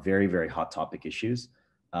are very, very hot topic issues,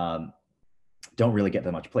 don't really get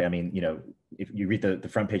that much play. I mean, if you read the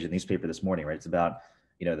front page of the newspaper this morning, right, it's about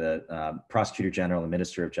the prosecutor general and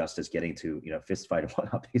minister of justice getting to fist fight and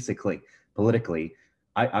whatnot, basically politically.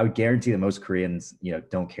 I would guarantee that most Koreans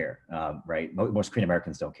don't care, right? Most Korean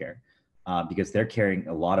Americans don't care, because they're caring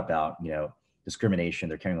a lot about discrimination.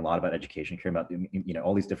 They're caring a lot about education, caring about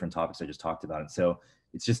all these different topics I just talked about. And so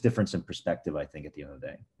it's just difference in perspective, I think, at the end of the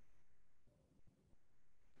day.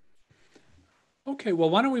 Okay, well,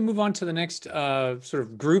 why don't we move on to the next sort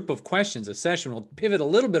of group of questions, a session. We'll pivot a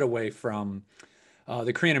little bit away from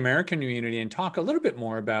the Korean American community and talk a little bit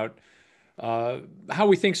more about how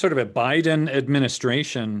we think sort of a Biden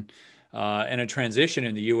administration and a transition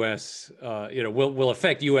in the U.S. Will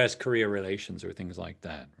affect U.S.-Korea relations or things like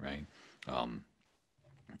that, right?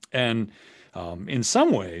 In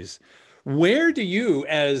some ways, where do you,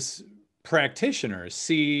 as practitioners,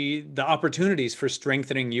 see the opportunities for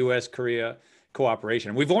strengthening U.S.-Korea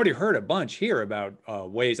cooperation? We've already heard a bunch here about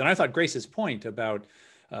ways, and I thought Grace's point about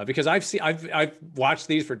because I've watched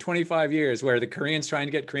these for 25 years, where the Koreans trying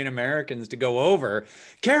to get Korean Americans to go over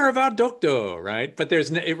care about Dokdo, right? But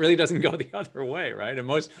it really doesn't go the other way, right? And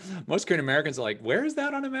most Korean Americans are like, where is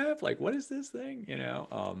that on a map? Like, what is this thing?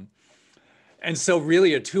 And so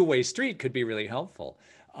really a two-way street could be really helpful.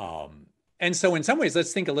 And so in some ways,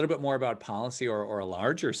 let's think a little bit more about policy or a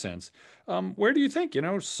larger sense. Where do you think,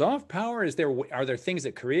 soft power, are there things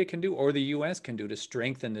that Korea can do or the US can do to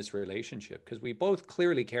strengthen this relationship? Because we both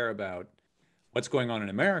clearly care about what's going on in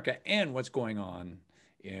America and what's going on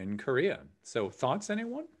in Korea. So thoughts,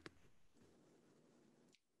 anyone?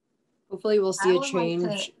 Hopefully we'll see a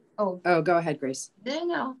change. Oh, go ahead, Grace.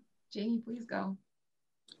 No, Jamie, please go.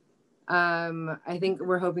 I think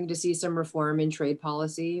we're hoping to see some reform in trade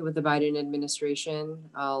policy with the Biden administration.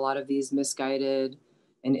 A lot of these misguided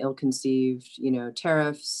and ill-conceived,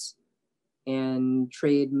 tariffs and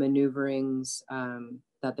trade maneuverings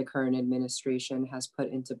that the current administration has put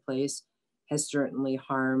into place has certainly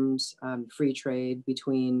harmed free trade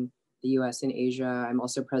between the US and Asia. I'm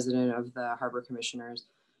also president of the Harbor Commissioners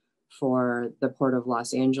for the Port of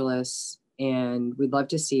Los Angeles. And we'd love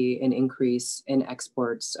to see an increase in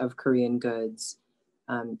exports of Korean goods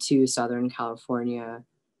to Southern California.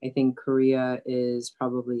 I think Korea is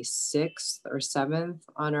probably 6th or 7th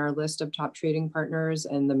on our list of top trading partners,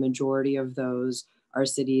 and the majority of those are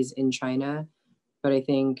cities in China. But I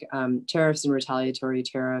think tariffs and retaliatory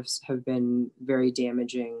tariffs have been very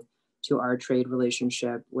damaging to our trade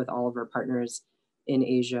relationship with all of our partners in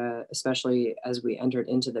Asia, especially as we entered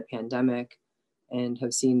into the pandemic and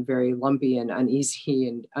have seen very lumpy and uneasy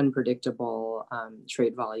and unpredictable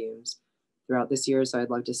trade volumes throughout this year. So I'd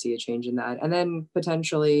love to see a change in that. And then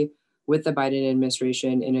potentially with the Biden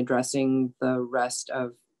administration in addressing the rest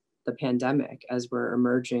of the pandemic as we're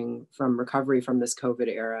emerging from recovery from this COVID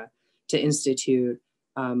era, to institute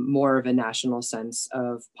more of a national sense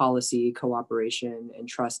of policy, cooperation, and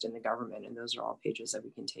trust in the government. And those are all pages that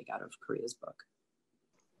we can take out of Korea's book.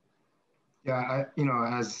 Yeah,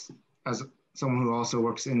 as someone who also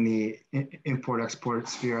works in the import-export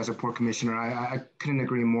sphere as a port commissioner, I couldn't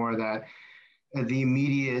agree more that the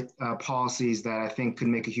immediate policies that I think could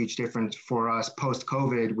make a huge difference for us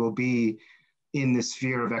post-COVID will be in the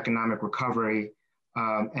sphere of economic recovery.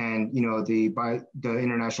 and the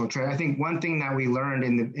international trade. I think one thing that we learned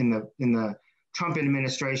in the Trump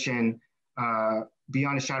administration,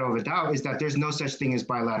 beyond a shadow of a doubt, is that there's no such thing as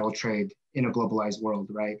bilateral trade in a globalized world,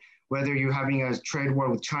 right? Whether you're having a trade war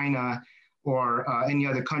with China or any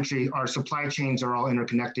other country, our supply chains are all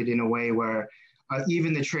interconnected in a way where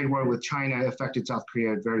even the trade war with China affected South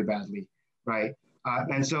Korea very badly, right?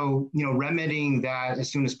 And so, remedying that as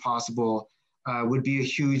soon as possible would be a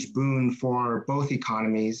huge boon for both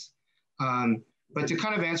economies. But to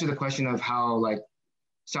kind of answer the question of how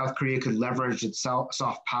South Korea could leverage its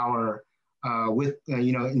soft power with,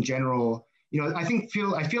 in general, I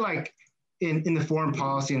feel like in the foreign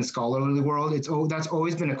policy and scholarly world, that's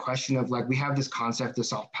always been a question of we have this concept of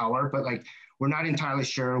soft power, but we're not entirely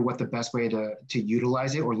sure what the best way to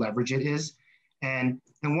utilize it or leverage it is. And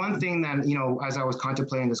one thing that, as I was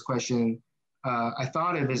contemplating this question, I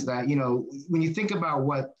thought of is that, when you think about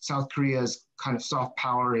what South Korea's kind of soft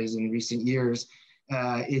power is in recent years,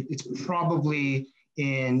 it's probably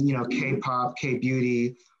in, K-pop,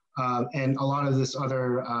 K-beauty, and a lot of this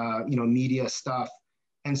other, media stuff.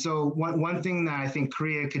 And so one thing that I think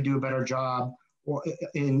Korea could do a better job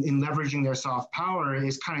in leveraging their soft power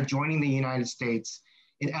is kind of joining the United States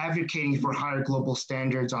in advocating for higher global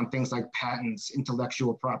standards on things like patents,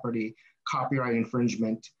 intellectual property, copyright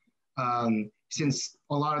infringement. Since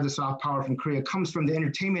a lot of the soft power from Korea comes from the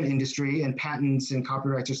entertainment industry, and patents and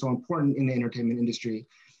copyrights are so important in the entertainment industry.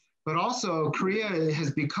 But also Korea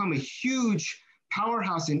has become a huge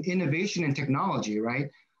powerhouse in innovation and technology, right?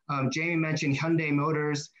 Jamie mentioned Hyundai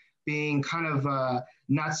Motors being kind of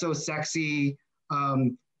not so sexy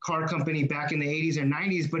car company back in the 80s and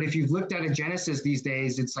 90s, but if you've looked at a Genesis these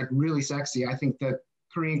days, it's really sexy. I think the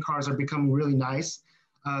Korean cars are becoming really nice.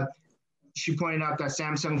 She pointed out that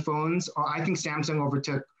Samsung phones, I think Samsung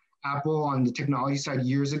overtook Apple on the technology side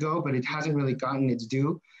years ago, but it hasn't really gotten its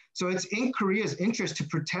due. So it's in Korea's interest to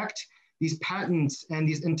protect these patents and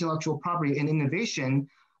these intellectual property and innovation.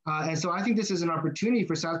 And so I think this is an opportunity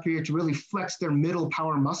for South Korea to really flex their middle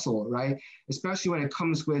power muscle, right? Especially when it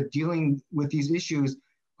comes with dealing with these issues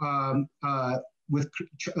with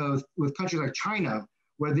countries like China,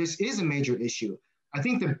 where this is a major issue. I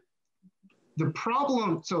think the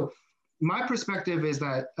problem, so my perspective is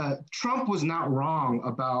that Trump was not wrong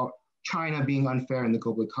about China being unfair in the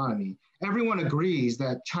global economy. Everyone agrees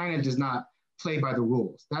that China does not play by the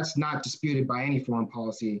rules. That's not disputed by any foreign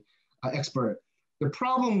policy expert. The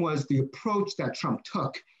problem was the approach that Trump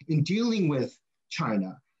took in dealing with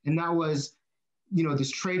China. And that was,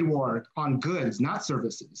 this trade war on goods, not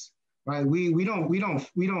services, right? We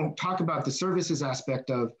don't talk about the services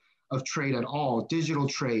aspect of trade at all, digital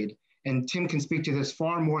trade. And Tim can speak to this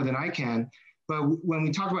far more than I can. But when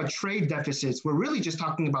we talk about trade deficits, we're really just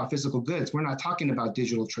talking about physical goods. We're not talking about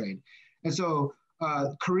digital trade. And so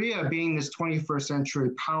Korea, being this 21st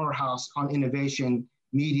century powerhouse on innovation,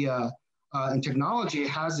 media, and technology,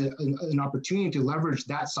 has an opportunity to leverage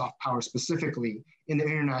that soft power specifically in the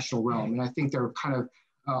international realm. And I think they're kind of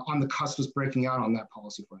on the cusp of breaking out on that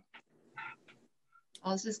policy front.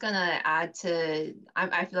 I was just gonna add to,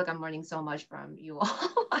 I feel like I'm learning so much from you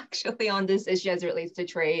all actually on this issue as it relates to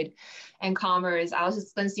trade and commerce. I was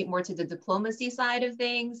just gonna speak more to the diplomacy side of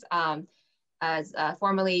things. As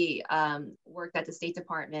formerly worked at the State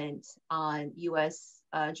Department on US,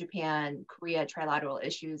 Japan, Korea trilateral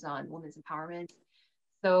issues on women's empowerment.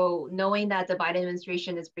 So knowing that the Biden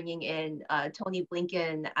administration is bringing in Tony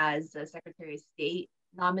Blinken as the Secretary of State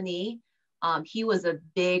nominee, he was a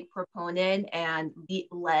big proponent and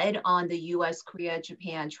led on the US, Korea,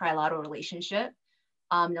 Japan trilateral relationship.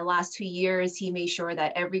 In the last 2 years, he made sure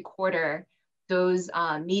that every quarter those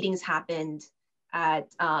meetings happened at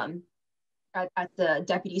the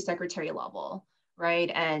deputy secretary level,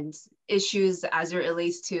 right? And issues as it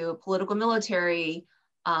relates to political military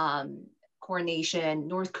coordination,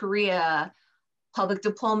 North Korea, public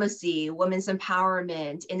diplomacy, women's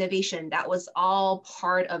empowerment, innovation, that was all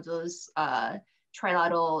part of those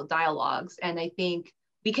trilateral dialogues. And I think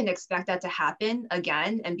we can expect that to happen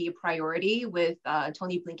again and be a priority with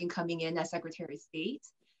Tony Blinken coming in as Secretary of State.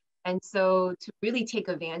 And so to really take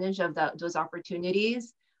advantage of those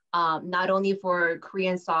opportunities, not only for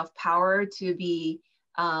Korean soft power to be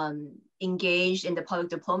engaged in the public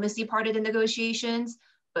diplomacy part of the negotiations,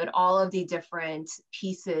 but all of the different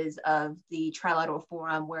pieces of the trilateral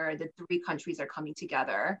forum where the three countries are coming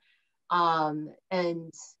together.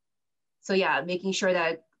 And so yeah, making sure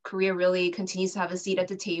that Korea really continues to have a seat at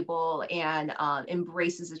the table and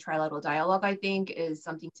embraces the trilateral dialogue, I think, is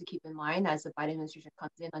something to keep in mind as the Biden administration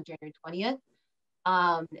comes in on January 20th.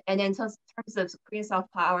 And then in terms of Korean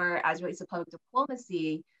soft power as it relates to public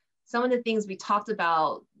diplomacy, some of the things we talked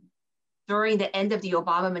about during the end of the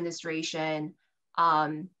Obama administration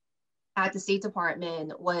at the State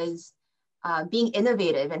Department was being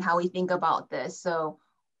innovative in how we think about this. So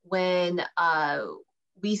when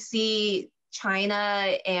we see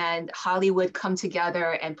China and Hollywood come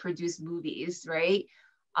together and produce movies, right?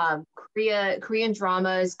 Korean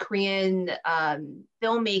dramas, Korean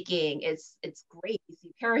filmmaking, it's great. You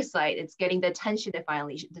see Parasite, it's getting the attention it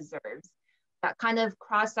finally deserves. That kind of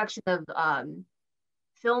cross-section of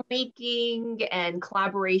filmmaking and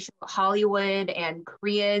collaboration with Hollywood and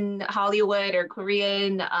Korean Hollywood or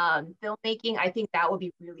Korean filmmaking, I think that would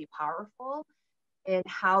be really powerful in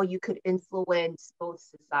how you could influence both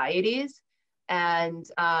societies. And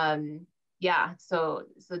yeah, so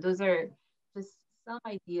those are just some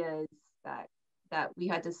ideas that we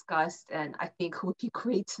had discussed, and I think would be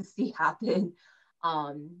great to see happen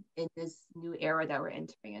in this new era that we're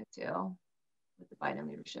entering into with the Biden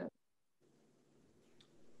leadership.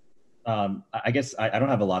 I guess I don't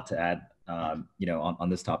have a lot to add, on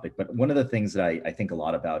this topic, but one of the things that I think a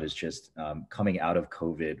lot about is just coming out of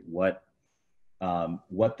COVID, what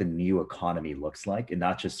the new economy looks like, and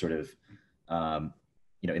not just sort of,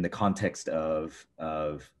 in the context of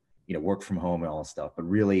work from home and all this stuff, but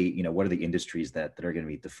really, what are the industries that are going to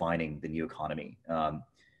be defining the new economy?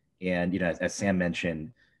 And as Sam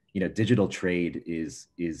mentioned, digital trade is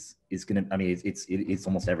going to, I mean, it's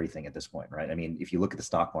almost everything at this point, right? I mean, if you look at the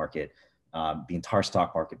stock market, the entire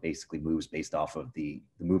stock market basically moves based off of the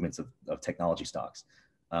movements of technology stocks.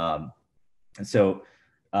 And so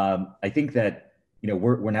I think that,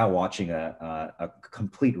 we're now watching a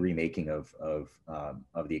complete remaking of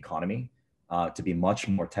the economy to be much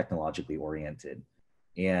more technologically oriented.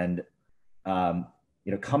 And,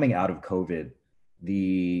 coming out of COVID,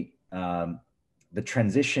 the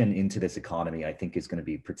transition into this economy, I think, is going to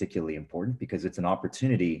be particularly important because it's an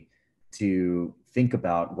opportunity to think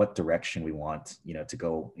about what direction we want, to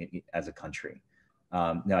go as a country.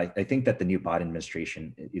 Now, I think that the new Biden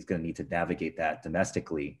administration is going to need to navigate that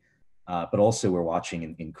domestically, but also we're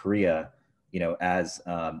watching in Korea, as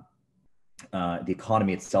the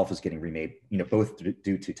economy itself is getting remade, both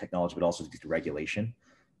due to technology, but also due to regulation.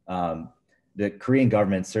 The Korean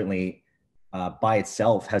government certainly, by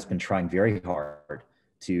itself, has been trying very hard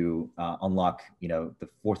to unlock, the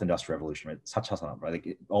fourth industrial revolution, right?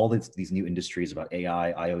 Like all these new industries about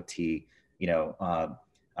AI, IoT,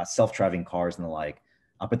 self-driving cars and the like,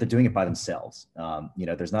 but they're doing it by themselves.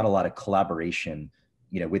 There's not a lot of collaboration,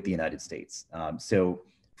 with the United States. So,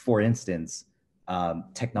 for instance,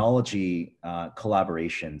 technology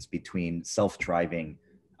collaborations between self-driving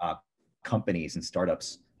companies and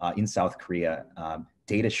startups in South Korea,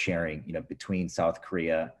 data sharing, between South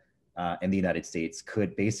Korea and the United States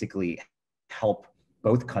could basically help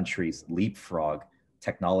both countries leapfrog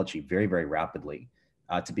technology very, very rapidly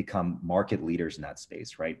to become market leaders in that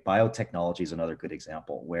space, right? Biotechnology is another good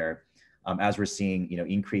example where, as we're seeing,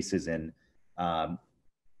 increases in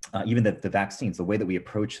even the vaccines, the way that we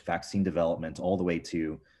approach vaccine development, all the way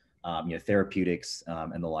to therapeutics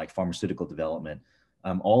and the like, pharmaceutical development,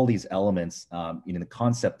 all these elements, the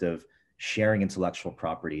concept of sharing intellectual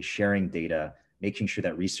property, sharing data, making sure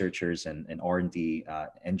that researchers and R&D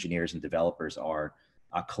engineers and developers are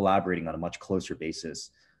collaborating on a much closer basis.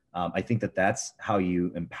 I think that that's how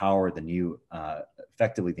you empower the new,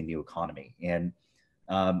 effectively the new economy. And,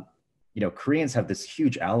 Koreans have this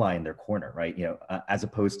huge ally in their corner, right? As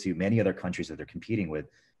opposed to many other countries that they're competing with,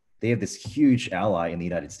 they have this huge ally in the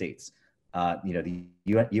United States. The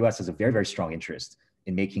US has a very, very strong interest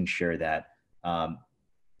in making sure that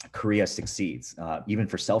Korea succeeds, even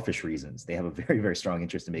for selfish reasons. They have a very, very strong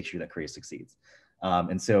interest in making sure that Korea succeeds.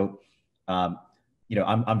 And so,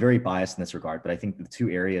 I'm very biased in this regard, but I think the two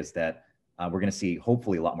areas that we're going to see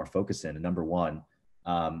hopefully a lot more focus in, and number one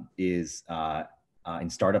is in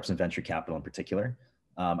startups and venture capital in particular.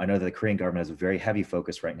 I know that the Korean government has a very heavy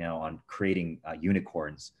focus right now on creating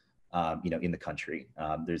unicorns, in the country.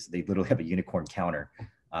 They literally have a unicorn counter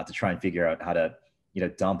to try and figure out how to,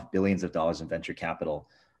 dump billions of dollars in venture capital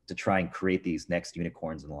to try and create these next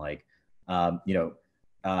unicorns and the like.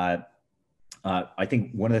 I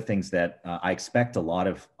think one of the things that I expect a lot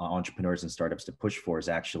of entrepreneurs and startups to push for is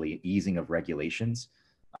actually easing of regulations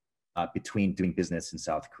between doing business in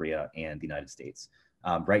South Korea and the United States.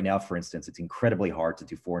 Right now, for instance, it's incredibly hard to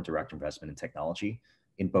do foreign direct investment in technology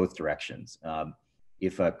in both directions.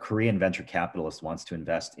 If a Korean venture capitalist wants to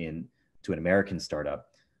invest into an American startup,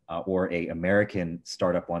 or an American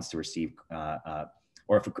startup wants to receive,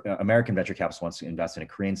 or if an American venture capitalist wants to invest in a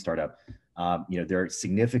Korean startup, there are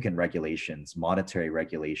significant regulations, monetary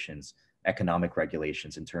regulations, economic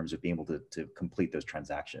regulations in terms of being able to complete those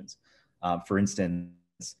transactions. For instance,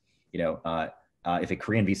 if a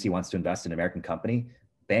Korean VC wants to invest in an American company,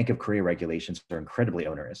 Bank of Korea regulations are incredibly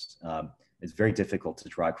onerous. It's very difficult to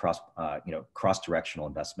drive cross-directional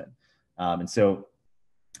investment. And so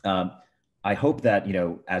I hope that,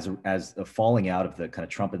 as a falling out of the kind of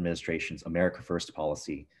Trump administration's America First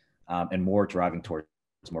policy and more driving towards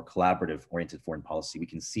more collaborative oriented foreign policy, we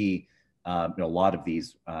can see a lot of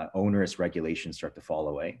these onerous regulations start to fall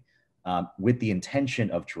away with the intention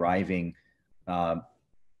of driving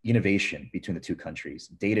innovation between the two countries,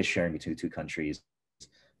 data sharing between the two countries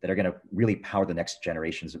that are going to really power the next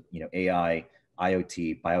generations of AI,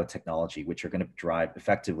 IoT, biotechnology, which are going to drive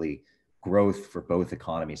effectively growth for both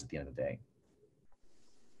economies at the end of the day.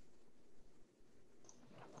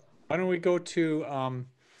 Why don't we go to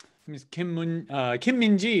Ms. Kim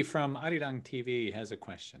Min-ji from Arirang TV has a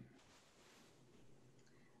question.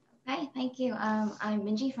 Hi, thank you. I'm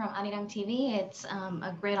Minji from Arirang TV. It's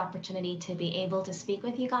a great opportunity to be able to speak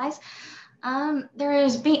with you guys. There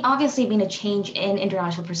has obviously been a change in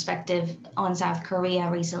international perspective on South Korea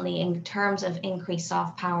recently in terms of increased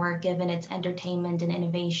soft power, given its entertainment and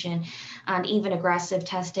innovation, and even aggressive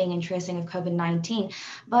testing and tracing of COVID-19.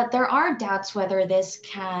 But there are doubts whether this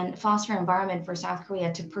can foster an environment for South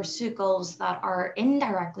Korea to pursue goals that are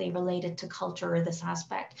indirectly related to culture or this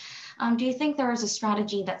aspect. Do you think there is a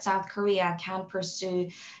strategy that South Korea can pursue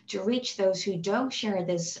to reach those who don't share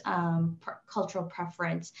this cultural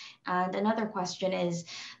preference? And another question is,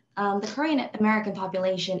 the Korean-American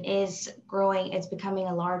population is growing. It's becoming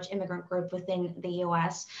a large immigrant group within the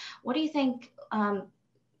US. What do you think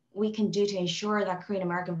we can do to ensure that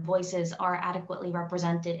Korean-American voices are adequately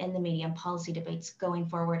represented in the media and policy debates going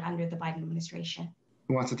forward under the Biden administration?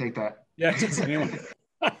 Who wants to take that? Yeah, just anyone.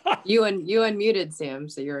 You unmuted, Sam,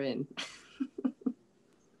 so you're in.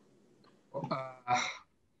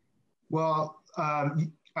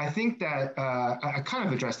 I think that I kind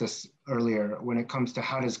of addressed this earlier when it comes to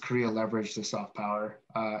how does Korea leverage the soft power.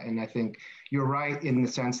 And I think you're right in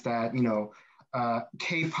the sense that,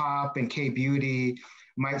 K-pop and K-beauty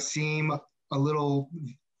might seem a little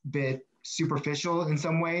bit superficial in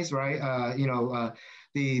some ways, right?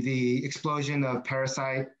 The explosion of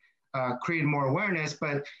Parasite created more awareness,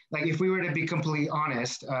 but like if we were to be completely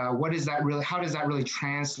honest, how does that really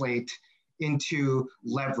translate into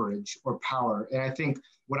leverage or power? And I think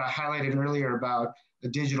what I highlighted earlier about the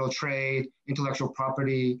digital trade, intellectual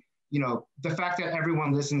property, the fact that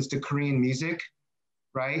everyone listens to Korean music,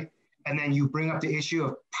 right? And then you bring up the issue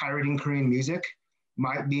of pirating Korean music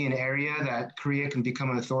might be an area that Korea can become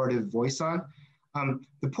an authoritative voice on.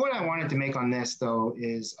 The point I wanted to make on this though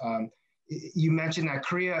is, you mentioned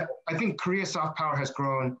that I think Korea's soft power has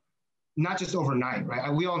grown not just overnight, right?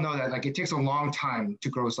 We all know that it takes a long time to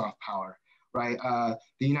grow soft power, right?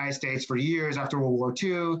 The United States for years after World War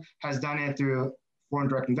II has done it through foreign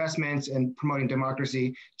direct investments and promoting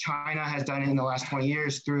democracy. China has done it in the last 20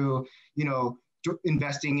 years through,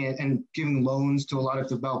 investing in and giving loans to a lot of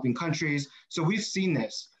developing countries. So we've seen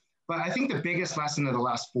this. But I think the biggest lesson of the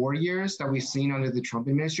last 4 years that we've seen under the Trump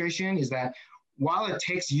administration is that while it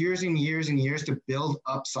takes years and years and years to build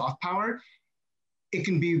up soft power, it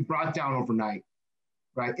can be brought down overnight,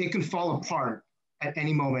 right? It can fall apart at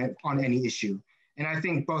any moment on any issue. And I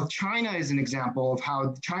think both China is an example of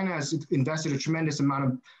how China has invested a tremendous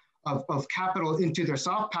amount of capital into their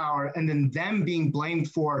soft power, and then them being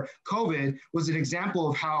blamed for COVID was an example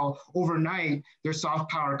of how overnight their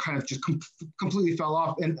soft power kind of just completely fell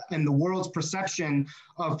off, and the world's perception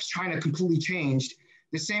of China completely changed.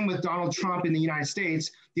 The same with Donald Trump in the United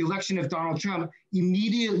States. The election of Donald Trump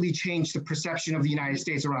immediately changed the perception of the United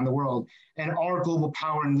States around the world, and our global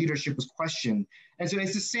power and leadership was questioned. And so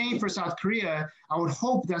it's the same for South Korea. I would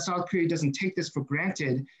hope that South Korea doesn't take this for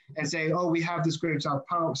granted and say, oh, we have this great soft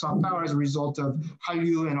power as a result of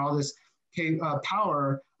Hallyu and all this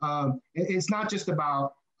power. It's not just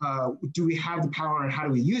about do we have the power and how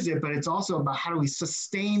do we use it, but it's also about how do we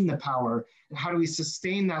sustain the power and how do we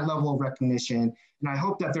sustain that level of recognition. And I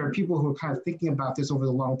hope that there are people who are kind of thinking about this over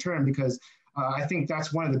the long term, because I think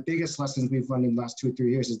that's one of the biggest lessons we've learned in the last 2 or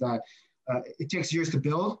 3 years is that it takes years to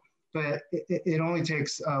build, but it only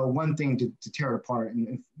takes one thing to tear it apart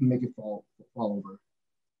and make it fall over.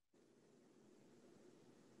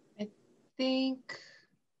 I think,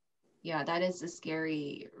 yeah, that is a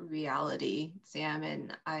scary reality, Sam.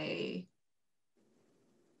 And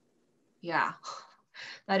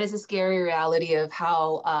that is a scary reality of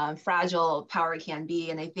how fragile power can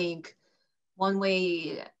be. And I think one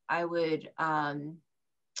way I would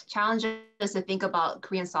challenge us to think about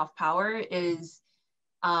Korean soft power is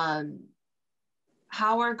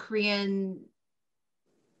how is the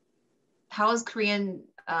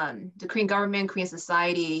Korean government, Korean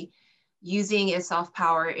society using its soft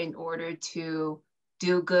power in order to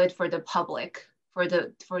do good for the public, for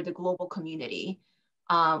the global community.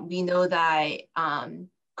 We know that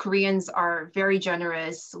Koreans are very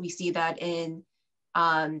generous. We see that in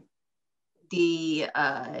the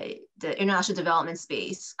international development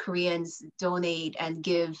space. Koreans donate and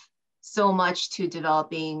give so much to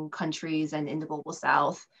developing countries and in the global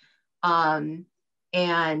South. And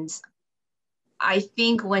I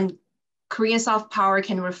think when Korean soft power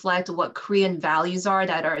can reflect what Korean values are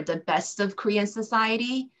that are the best of Korean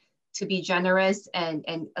society, to be generous and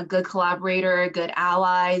a good collaborator, good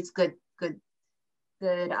allies, good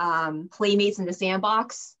playmates in the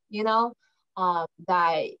sandbox, you know,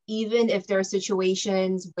 that even if there are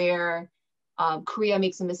situations where Korea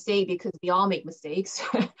makes a mistake, because we all make mistakes,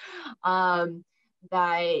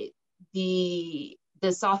 that the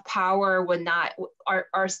soft power would not,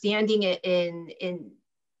 our standing in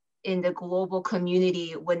the global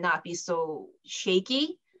community would not be so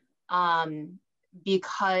shaky,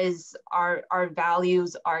 because our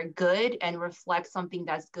values are good and reflect something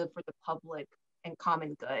that's good for the public and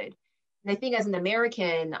common good. And I think as an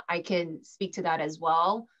American, I can speak to that as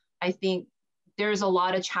well. I think there's a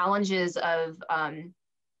lot of challenges of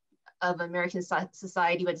American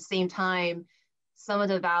society, but at the same time, some of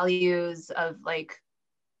the values of like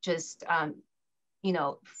just you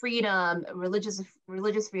know, freedom, religious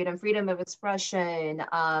freedom, freedom of expression,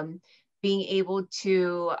 being able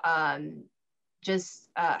to just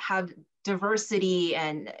have diversity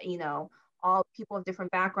and, you know, all people of different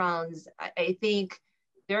backgrounds. I think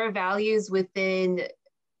there are values within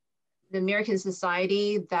the American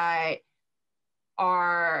society that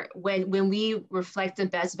are, when we reflect the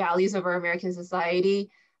best values of our American society,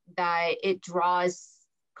 that it draws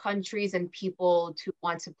countries and people to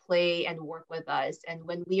want to play and work with us. And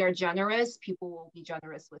when we are generous, people will be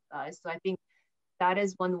generous with us. So I think that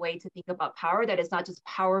is one way to think about power, that it's not just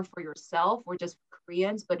power for yourself or just for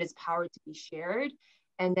Koreans, but it's power to be shared.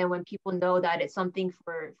 And then when people know that it's something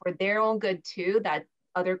for their own good too, that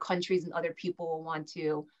other countries and other people will want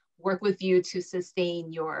to work with you to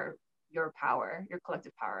sustain your power, your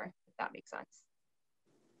collective power, if that makes sense.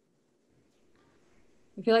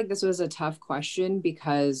 I feel like this was a tough question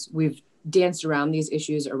because we've danced around these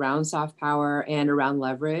issues around soft power and around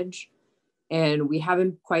leverage. And we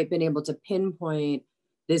haven't quite been able to pinpoint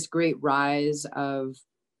this great rise of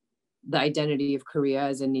the identity of Korea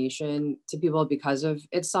as a nation to people because of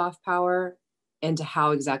its soft power, and to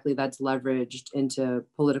how exactly that's leveraged into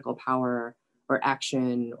political power or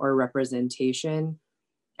action or representation.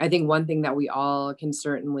 I think one thing that we all can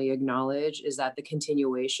certainly acknowledge is that the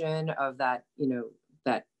continuation of that, you know,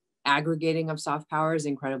 that aggregating of soft power is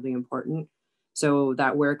incredibly important. So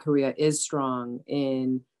that where Korea is strong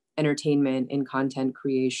in entertainment, in content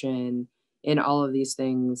creation, in all of these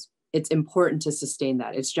things, it's important to sustain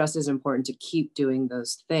that. It's just as important to keep doing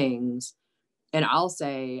those things. And I'll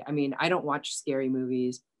say, I mean, I don't watch scary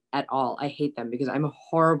movies at all. I hate them because I'm a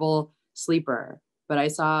horrible sleeper. But I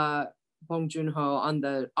saw Bong Joon-ho on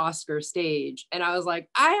the Oscar stage, and I was like,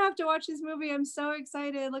 I have to watch this movie. I'm so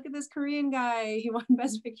excited. Look at this Korean guy. He won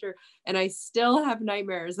Best Picture. And I still have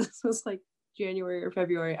nightmares. This was like January or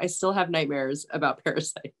February. I still have nightmares about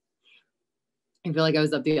Parasite. I feel like I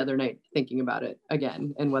was up the other night thinking about it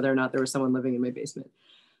again and whether or not there was someone living in my basement.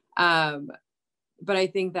 But I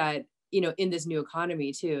think that, you know, in this new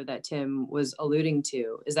economy too, that Tim was alluding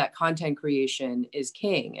to, is that content creation is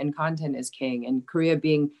king, and content is king. And Korea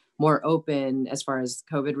being more open as far as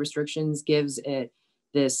COVID restrictions gives it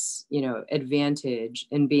this, you know, advantage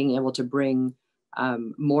in being able to bring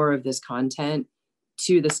more of this content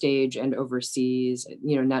to the stage and overseas.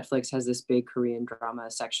 You know, Netflix has this big Korean drama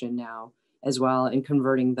section now as well, and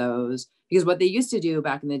converting those, because what they used to do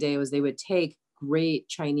back in the day was they would take great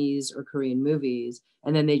Chinese or Korean movies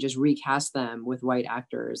and then they just recast them with white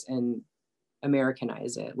actors and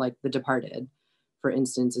Americanize it. Like The Departed, for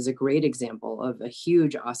instance, is a great example of a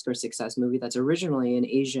huge Oscar success movie that's originally an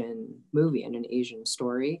Asian movie and an Asian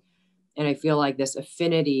story. And I feel like this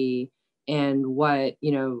affinity and what,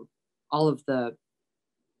 you know, all of the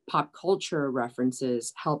pop culture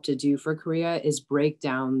references help to do for Korea is break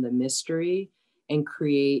down the mystery and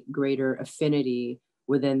create greater affinity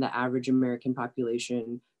within the average American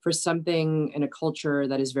population for something in a culture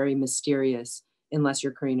that is very mysterious unless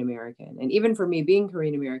you're Korean American. And even for me, being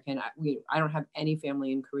Korean American, I don't have any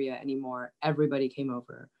family in Korea anymore. Everybody came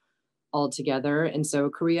over altogether. And so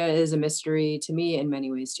Korea is a mystery to me in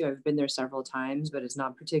many ways too. I've been there several times, but it's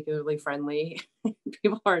not particularly friendly.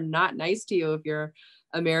 People are not nice to you if you're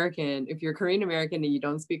American. If you're Korean American and you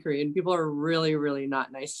don't speak Korean, people are really, really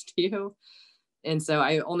not nice to you. And so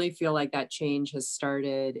I only feel like that change has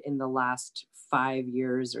started in the last 5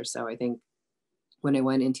 years or so. I think when I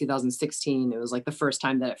went in 2016, it was like the first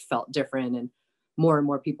time that it felt different and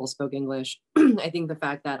more people spoke English. I think the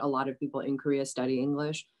fact that a lot of people in Korea study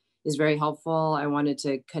English is very helpful. I wanted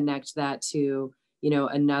to connect that to, you know,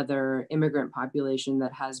 another immigrant population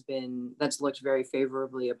that's looked very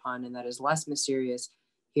favorably upon and that is less mysterious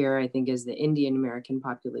here, I think, is the Indian American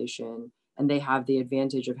population. And they have the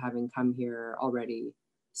advantage of having come here already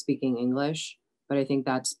speaking English. But I think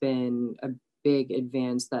that's been a big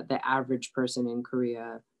advance that the average person in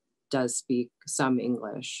Korea does speak some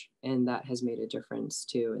English. And that has made a difference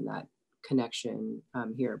too in that connection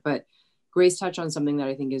here. But Grace touched on something that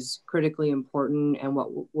I think is critically important and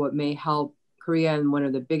what may help Korea, and one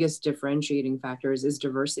of the biggest differentiating factors is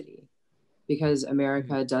diversity, because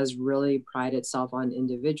America does really pride itself on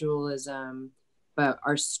individualism, but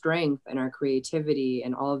our strength and our creativity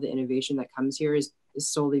and all of the innovation that comes here is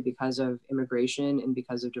solely because of immigration and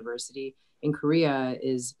because of diversity. And Korea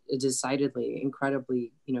is decidedly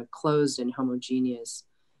incredibly, you know, closed and homogeneous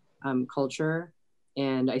culture.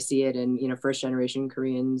 And I see it in, you know, first generation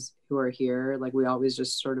Koreans who are here. Like, we always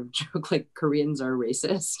just sort of joke like Koreans are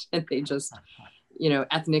racist and they just, you know,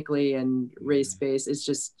 ethnically and race based,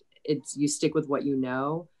 it's you stick with what you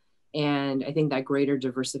know. And I think that greater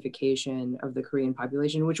diversification of the Korean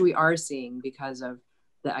population, which we are seeing because of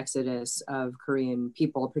the exodus of Korean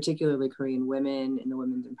people, particularly Korean women in the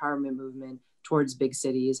women's empowerment movement towards big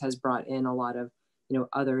cities, has brought in a lot of, you know,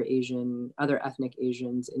 other ethnic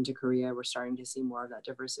Asians into Korea. We're starting to see more of that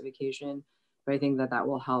diversification, but I think that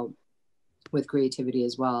will help with creativity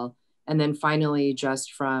as well. And then finally,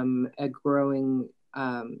 just from a growing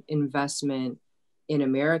investment in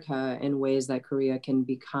America in ways that Korea can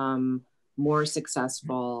become more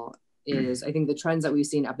successful is, I think the trends that we've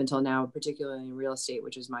seen up until now, particularly in real estate,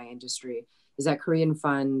 which is my industry, is that Korean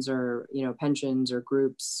funds or, you know, pensions or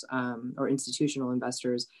groups or institutional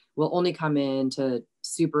investors will only come into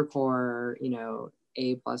super core, you know,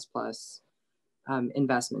 A++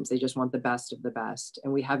 investments. They just want the best of the best.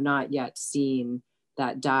 And we have not yet seen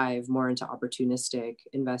that dive more into opportunistic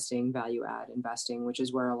investing, value add investing, which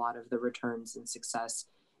is where a lot of the returns and success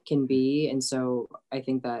can be. And so I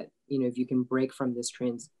think that, you know, if you can break from this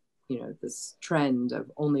this trend of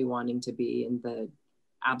only wanting to be in the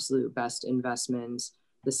absolute best investments,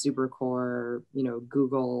 the super core, you know,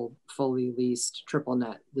 Google fully leased, triple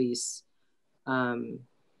net lease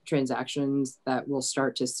transactions, that we'll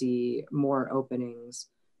start to see more openings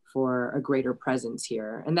for a greater presence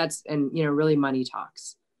here. And you know, really money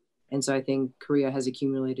talks. And so I think Korea has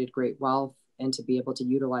accumulated great wealth, and to be able to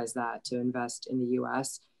utilize that to invest in the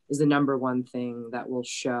US is the number one thing that will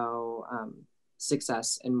show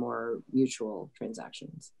success and more mutual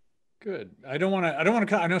transactions. Good. I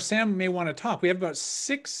know Sam may want to talk. We have about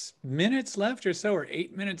 6 minutes left or so, or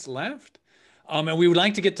 8 minutes left. And we would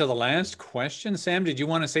like to get to the last question. Sam, did you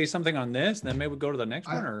want to say something on this? And then maybe we'll go to the next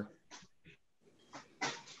one, or?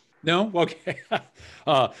 No? Okay.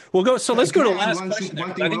 We'll go. So let's go to the last question.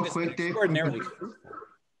 I think this is extraordinarily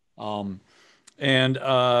fruitful. And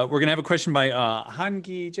we're going to have a question by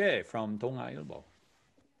Han-gi Jae from 동아일보.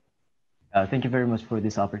 Thank you very much for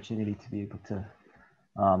this opportunity to be able to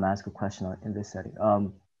ask a question in this setting.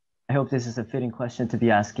 I hope this is a fitting question to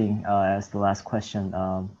be asking as the last question.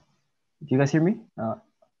 Do you guys hear me?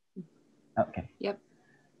 Okay. Yep.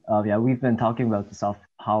 Yeah, we've been talking about the soft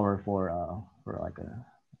power for like an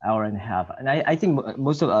hour and a half, and I think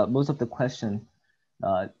most of the question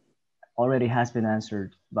already has been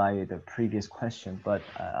answered by the previous question, but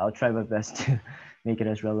I'll try my best to make it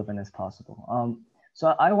as relevant as possible.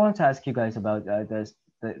 So I want to ask you guys about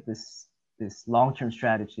this long-term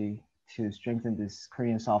strategy to strengthen this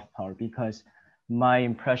Korean soft power, because my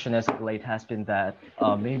impression as of late has been that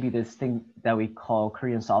maybe this thing that we call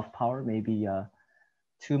Korean soft power may be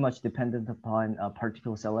too much dependent upon a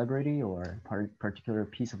particular celebrity or particular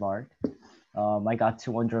piece of art. I got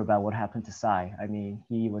to wonder about what happened to Psy. I mean,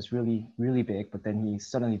 he was really, really big, but then he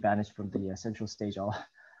suddenly vanished from the central stage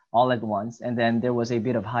all at once. And then there was a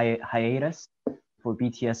bit of hiatus for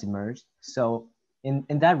BTS emerged. So in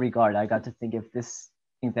that regard, I got to think if this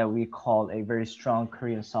thing that we call a very strong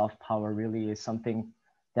Korean soft power really is something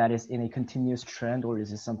that is in a continuous trend, or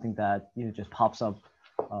is it something that, you know, just pops up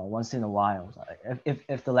once in a while?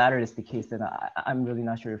 If the latter is the case, then I'm really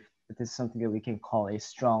not sure if this is something that we can call a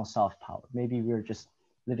strong soft power. Maybe we're just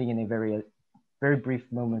living in a very very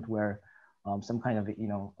brief moment where some kind of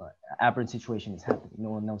aberrant situation is happening. No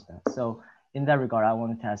one knows that. So in that regard, I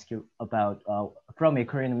wanted to ask you about, from a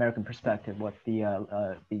Korean American perspective, what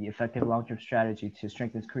the effective long-term strategy to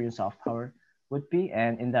strengthen Korean soft power would be.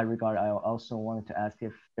 And in that regard, I also wanted to ask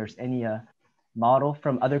if there's any model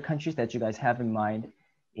from other countries that you guys have in mind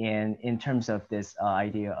in terms of this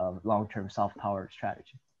idea of long-term soft power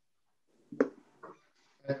strategy.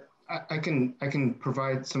 I can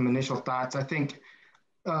provide some initial thoughts. I think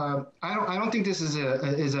I don't think this is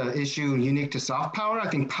a issue unique to soft power. I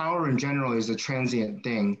think power in general is a transient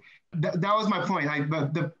thing. That was my point.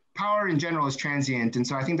 The power in general is transient, and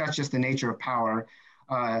so I think that's just the nature of power.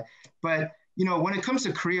 But when it comes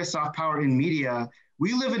to Korea soft power in media,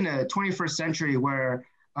 we live in the 21st century where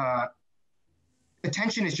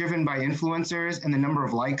attention is driven by influencers and the number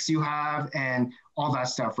of likes you have and all that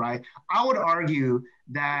stuff, right? I would argue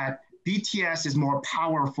that BTS is more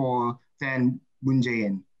powerful than Moon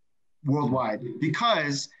Jae-in worldwide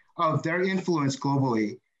because of their influence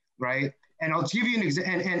globally, right? And I'll give you an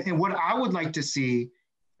example. And what I would like to see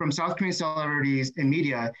from South Korean celebrities in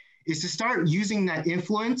media is to start using that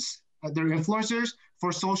influence, their influencers,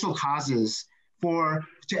 for social causes,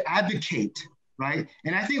 to advocate, right?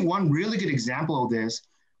 And I think one really good example of this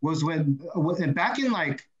was when back in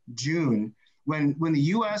like June, when the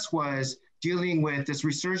US was dealing with this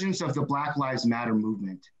resurgence of the Black Lives Matter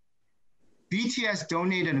movement. BTS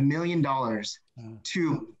donated $1 million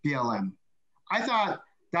to BLM. I thought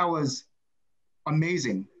that was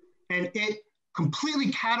amazing. And it completely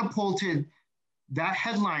catapulted that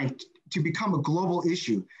headline to become a global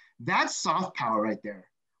issue. That's soft power right there,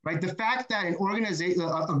 right? The fact that an organization,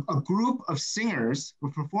 a group of singers or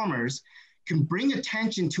performers can bring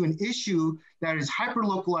attention to an issue that is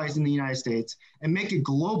hyper-localized in the United States and make it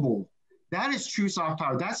global. That is true soft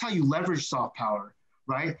power. That's how you leverage soft power,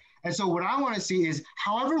 right? And so what I want to see is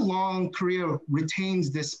however long Korea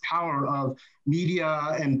retains this power of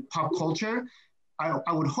media and pop culture,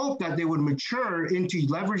 I would hope that they would mature into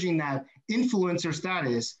leveraging that influencer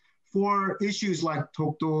status for issues like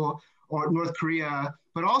Dokdo or North Korea,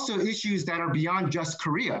 but also issues that are beyond just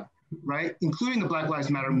Korea, right? Including the Black Lives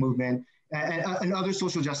Matter movement and other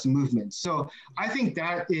social justice movements. So I think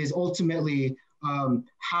that is ultimately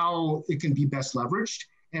how it can be best leveraged.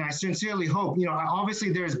 And I sincerely hope,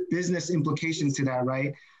 obviously there's business implications to that,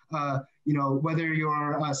 right? Whether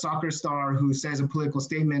you're a soccer star who says a political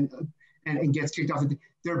statement and gets kicked off,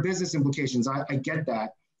 there are business implications. I get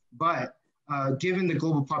that. But given the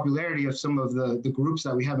global popularity of some of the groups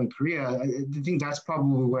that we have in Korea, I think that's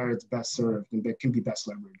probably where it's best served and it can be best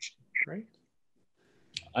leveraged. Great.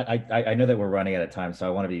 I know that we're running out of time, so I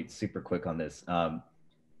want to be super quick on this.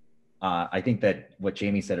 I think that what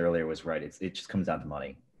Jamie said earlier was right. It just comes down to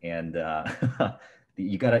money, and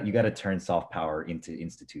you gotta turn soft power into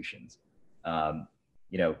institutions.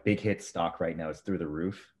 Big Hit stock right now is through the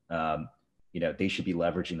roof. They should be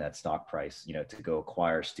leveraging that stock price, to go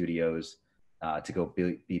acquire studios, to go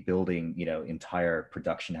be building, entire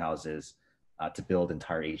production houses, to build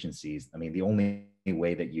entire agencies. I mean, the only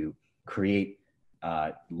way that you create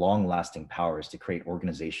long-lasting power is to create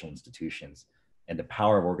organizational institutions. And the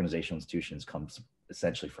power of organizational institutions comes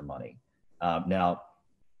essentially from money. Now,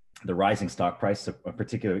 the rising stock price, of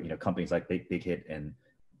particular, companies like Big Hit and,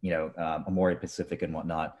 Amore Pacific and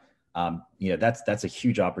whatnot, that's a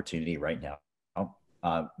huge opportunity right now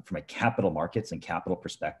from a capital markets and capital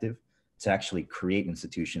perspective to actually create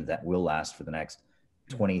institutions that will last for the next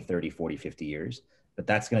 20, 30, 40, 50 years. But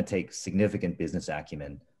that's going to take significant business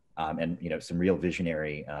acumen and, some real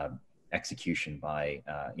visionary execution by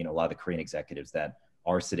a lot of the Korean executives that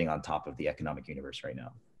are sitting on top of the economic universe right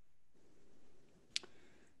now.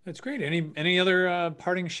 That's great. Any other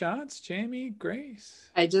parting shots, Jamie,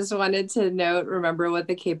 Grace? I just wanted to note, remember what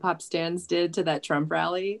the K-pop stans did to that Trump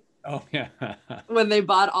rally? Oh yeah. When they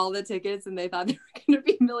bought all the tickets and they thought there were going to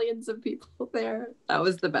be millions of people there. That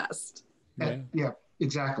was the best. Yeah,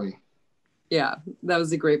 exactly. Yeah, that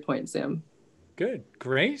was a great point, Sam. Good.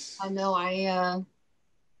 Grace? No,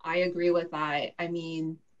 I agree with that. I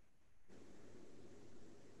mean,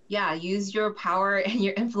 yeah, use your power and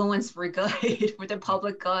your influence for good, for the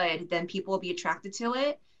public good, then people will be attracted to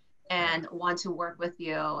it and want to work with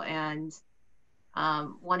you. And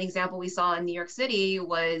one example we saw in New York City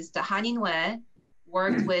was the Haninwe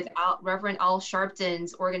worked with Reverend Al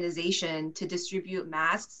Sharpton's organization to distribute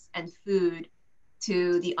masks and food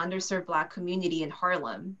to the underserved Black community in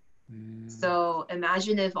Harlem. So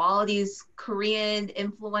imagine if all these Korean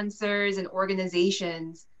influencers and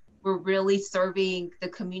organizations were really serving the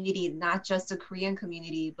community, not just the Korean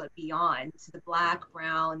community, but beyond, to the Black,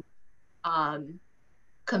 brown,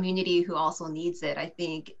 community who also needs it. I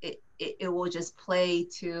think it will just play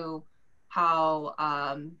to how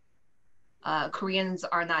Koreans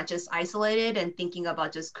are not just isolated and thinking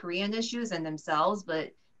about just Korean issues and themselves,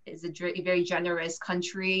 but is a very generous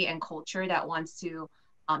country and culture that wants to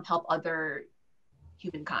help other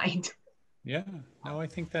humankind. Yeah, no, I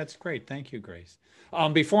think that's great. Thank you, Grace.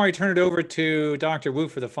 Before I turn it over to Dr. Wu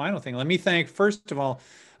for the final thing, let me thank, first of all,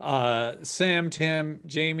 Sam, Tim,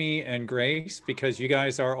 Jamie, and Grace, because you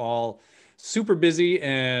guys are all super busy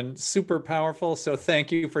and super powerful. So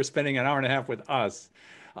thank you for spending an hour and a half with us.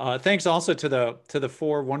 Thanks also to the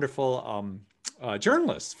four wonderful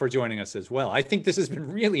journalists for joining us as well. I think this has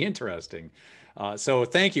been really interesting. So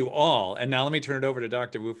thank you all. And now let me turn it over to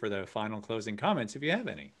Dr. Wu for the final closing comments, if you have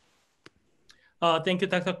any. Thank you,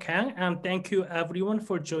 Dr. Kang, and thank you everyone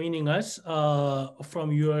for joining us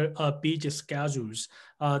from your busy schedules.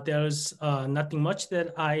 There's nothing much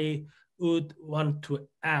that I would want to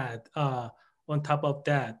add on top of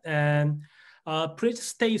that. And please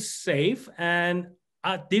stay safe. And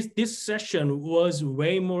this session was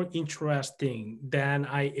way more interesting than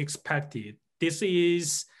I expected. This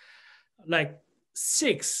is like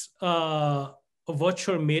 6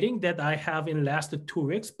 virtual meeting that I have in last 2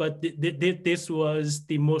 weeks, but this was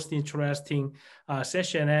the most interesting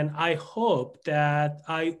session. And I hope that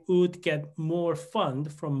I would get more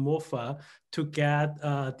fund from MOFA to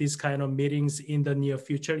get these kind of meetings in the near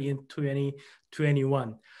future in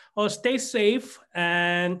 2021. Stay safe,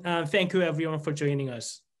 and thank you everyone for joining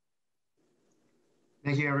us.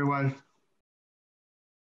 Thank you, everyone.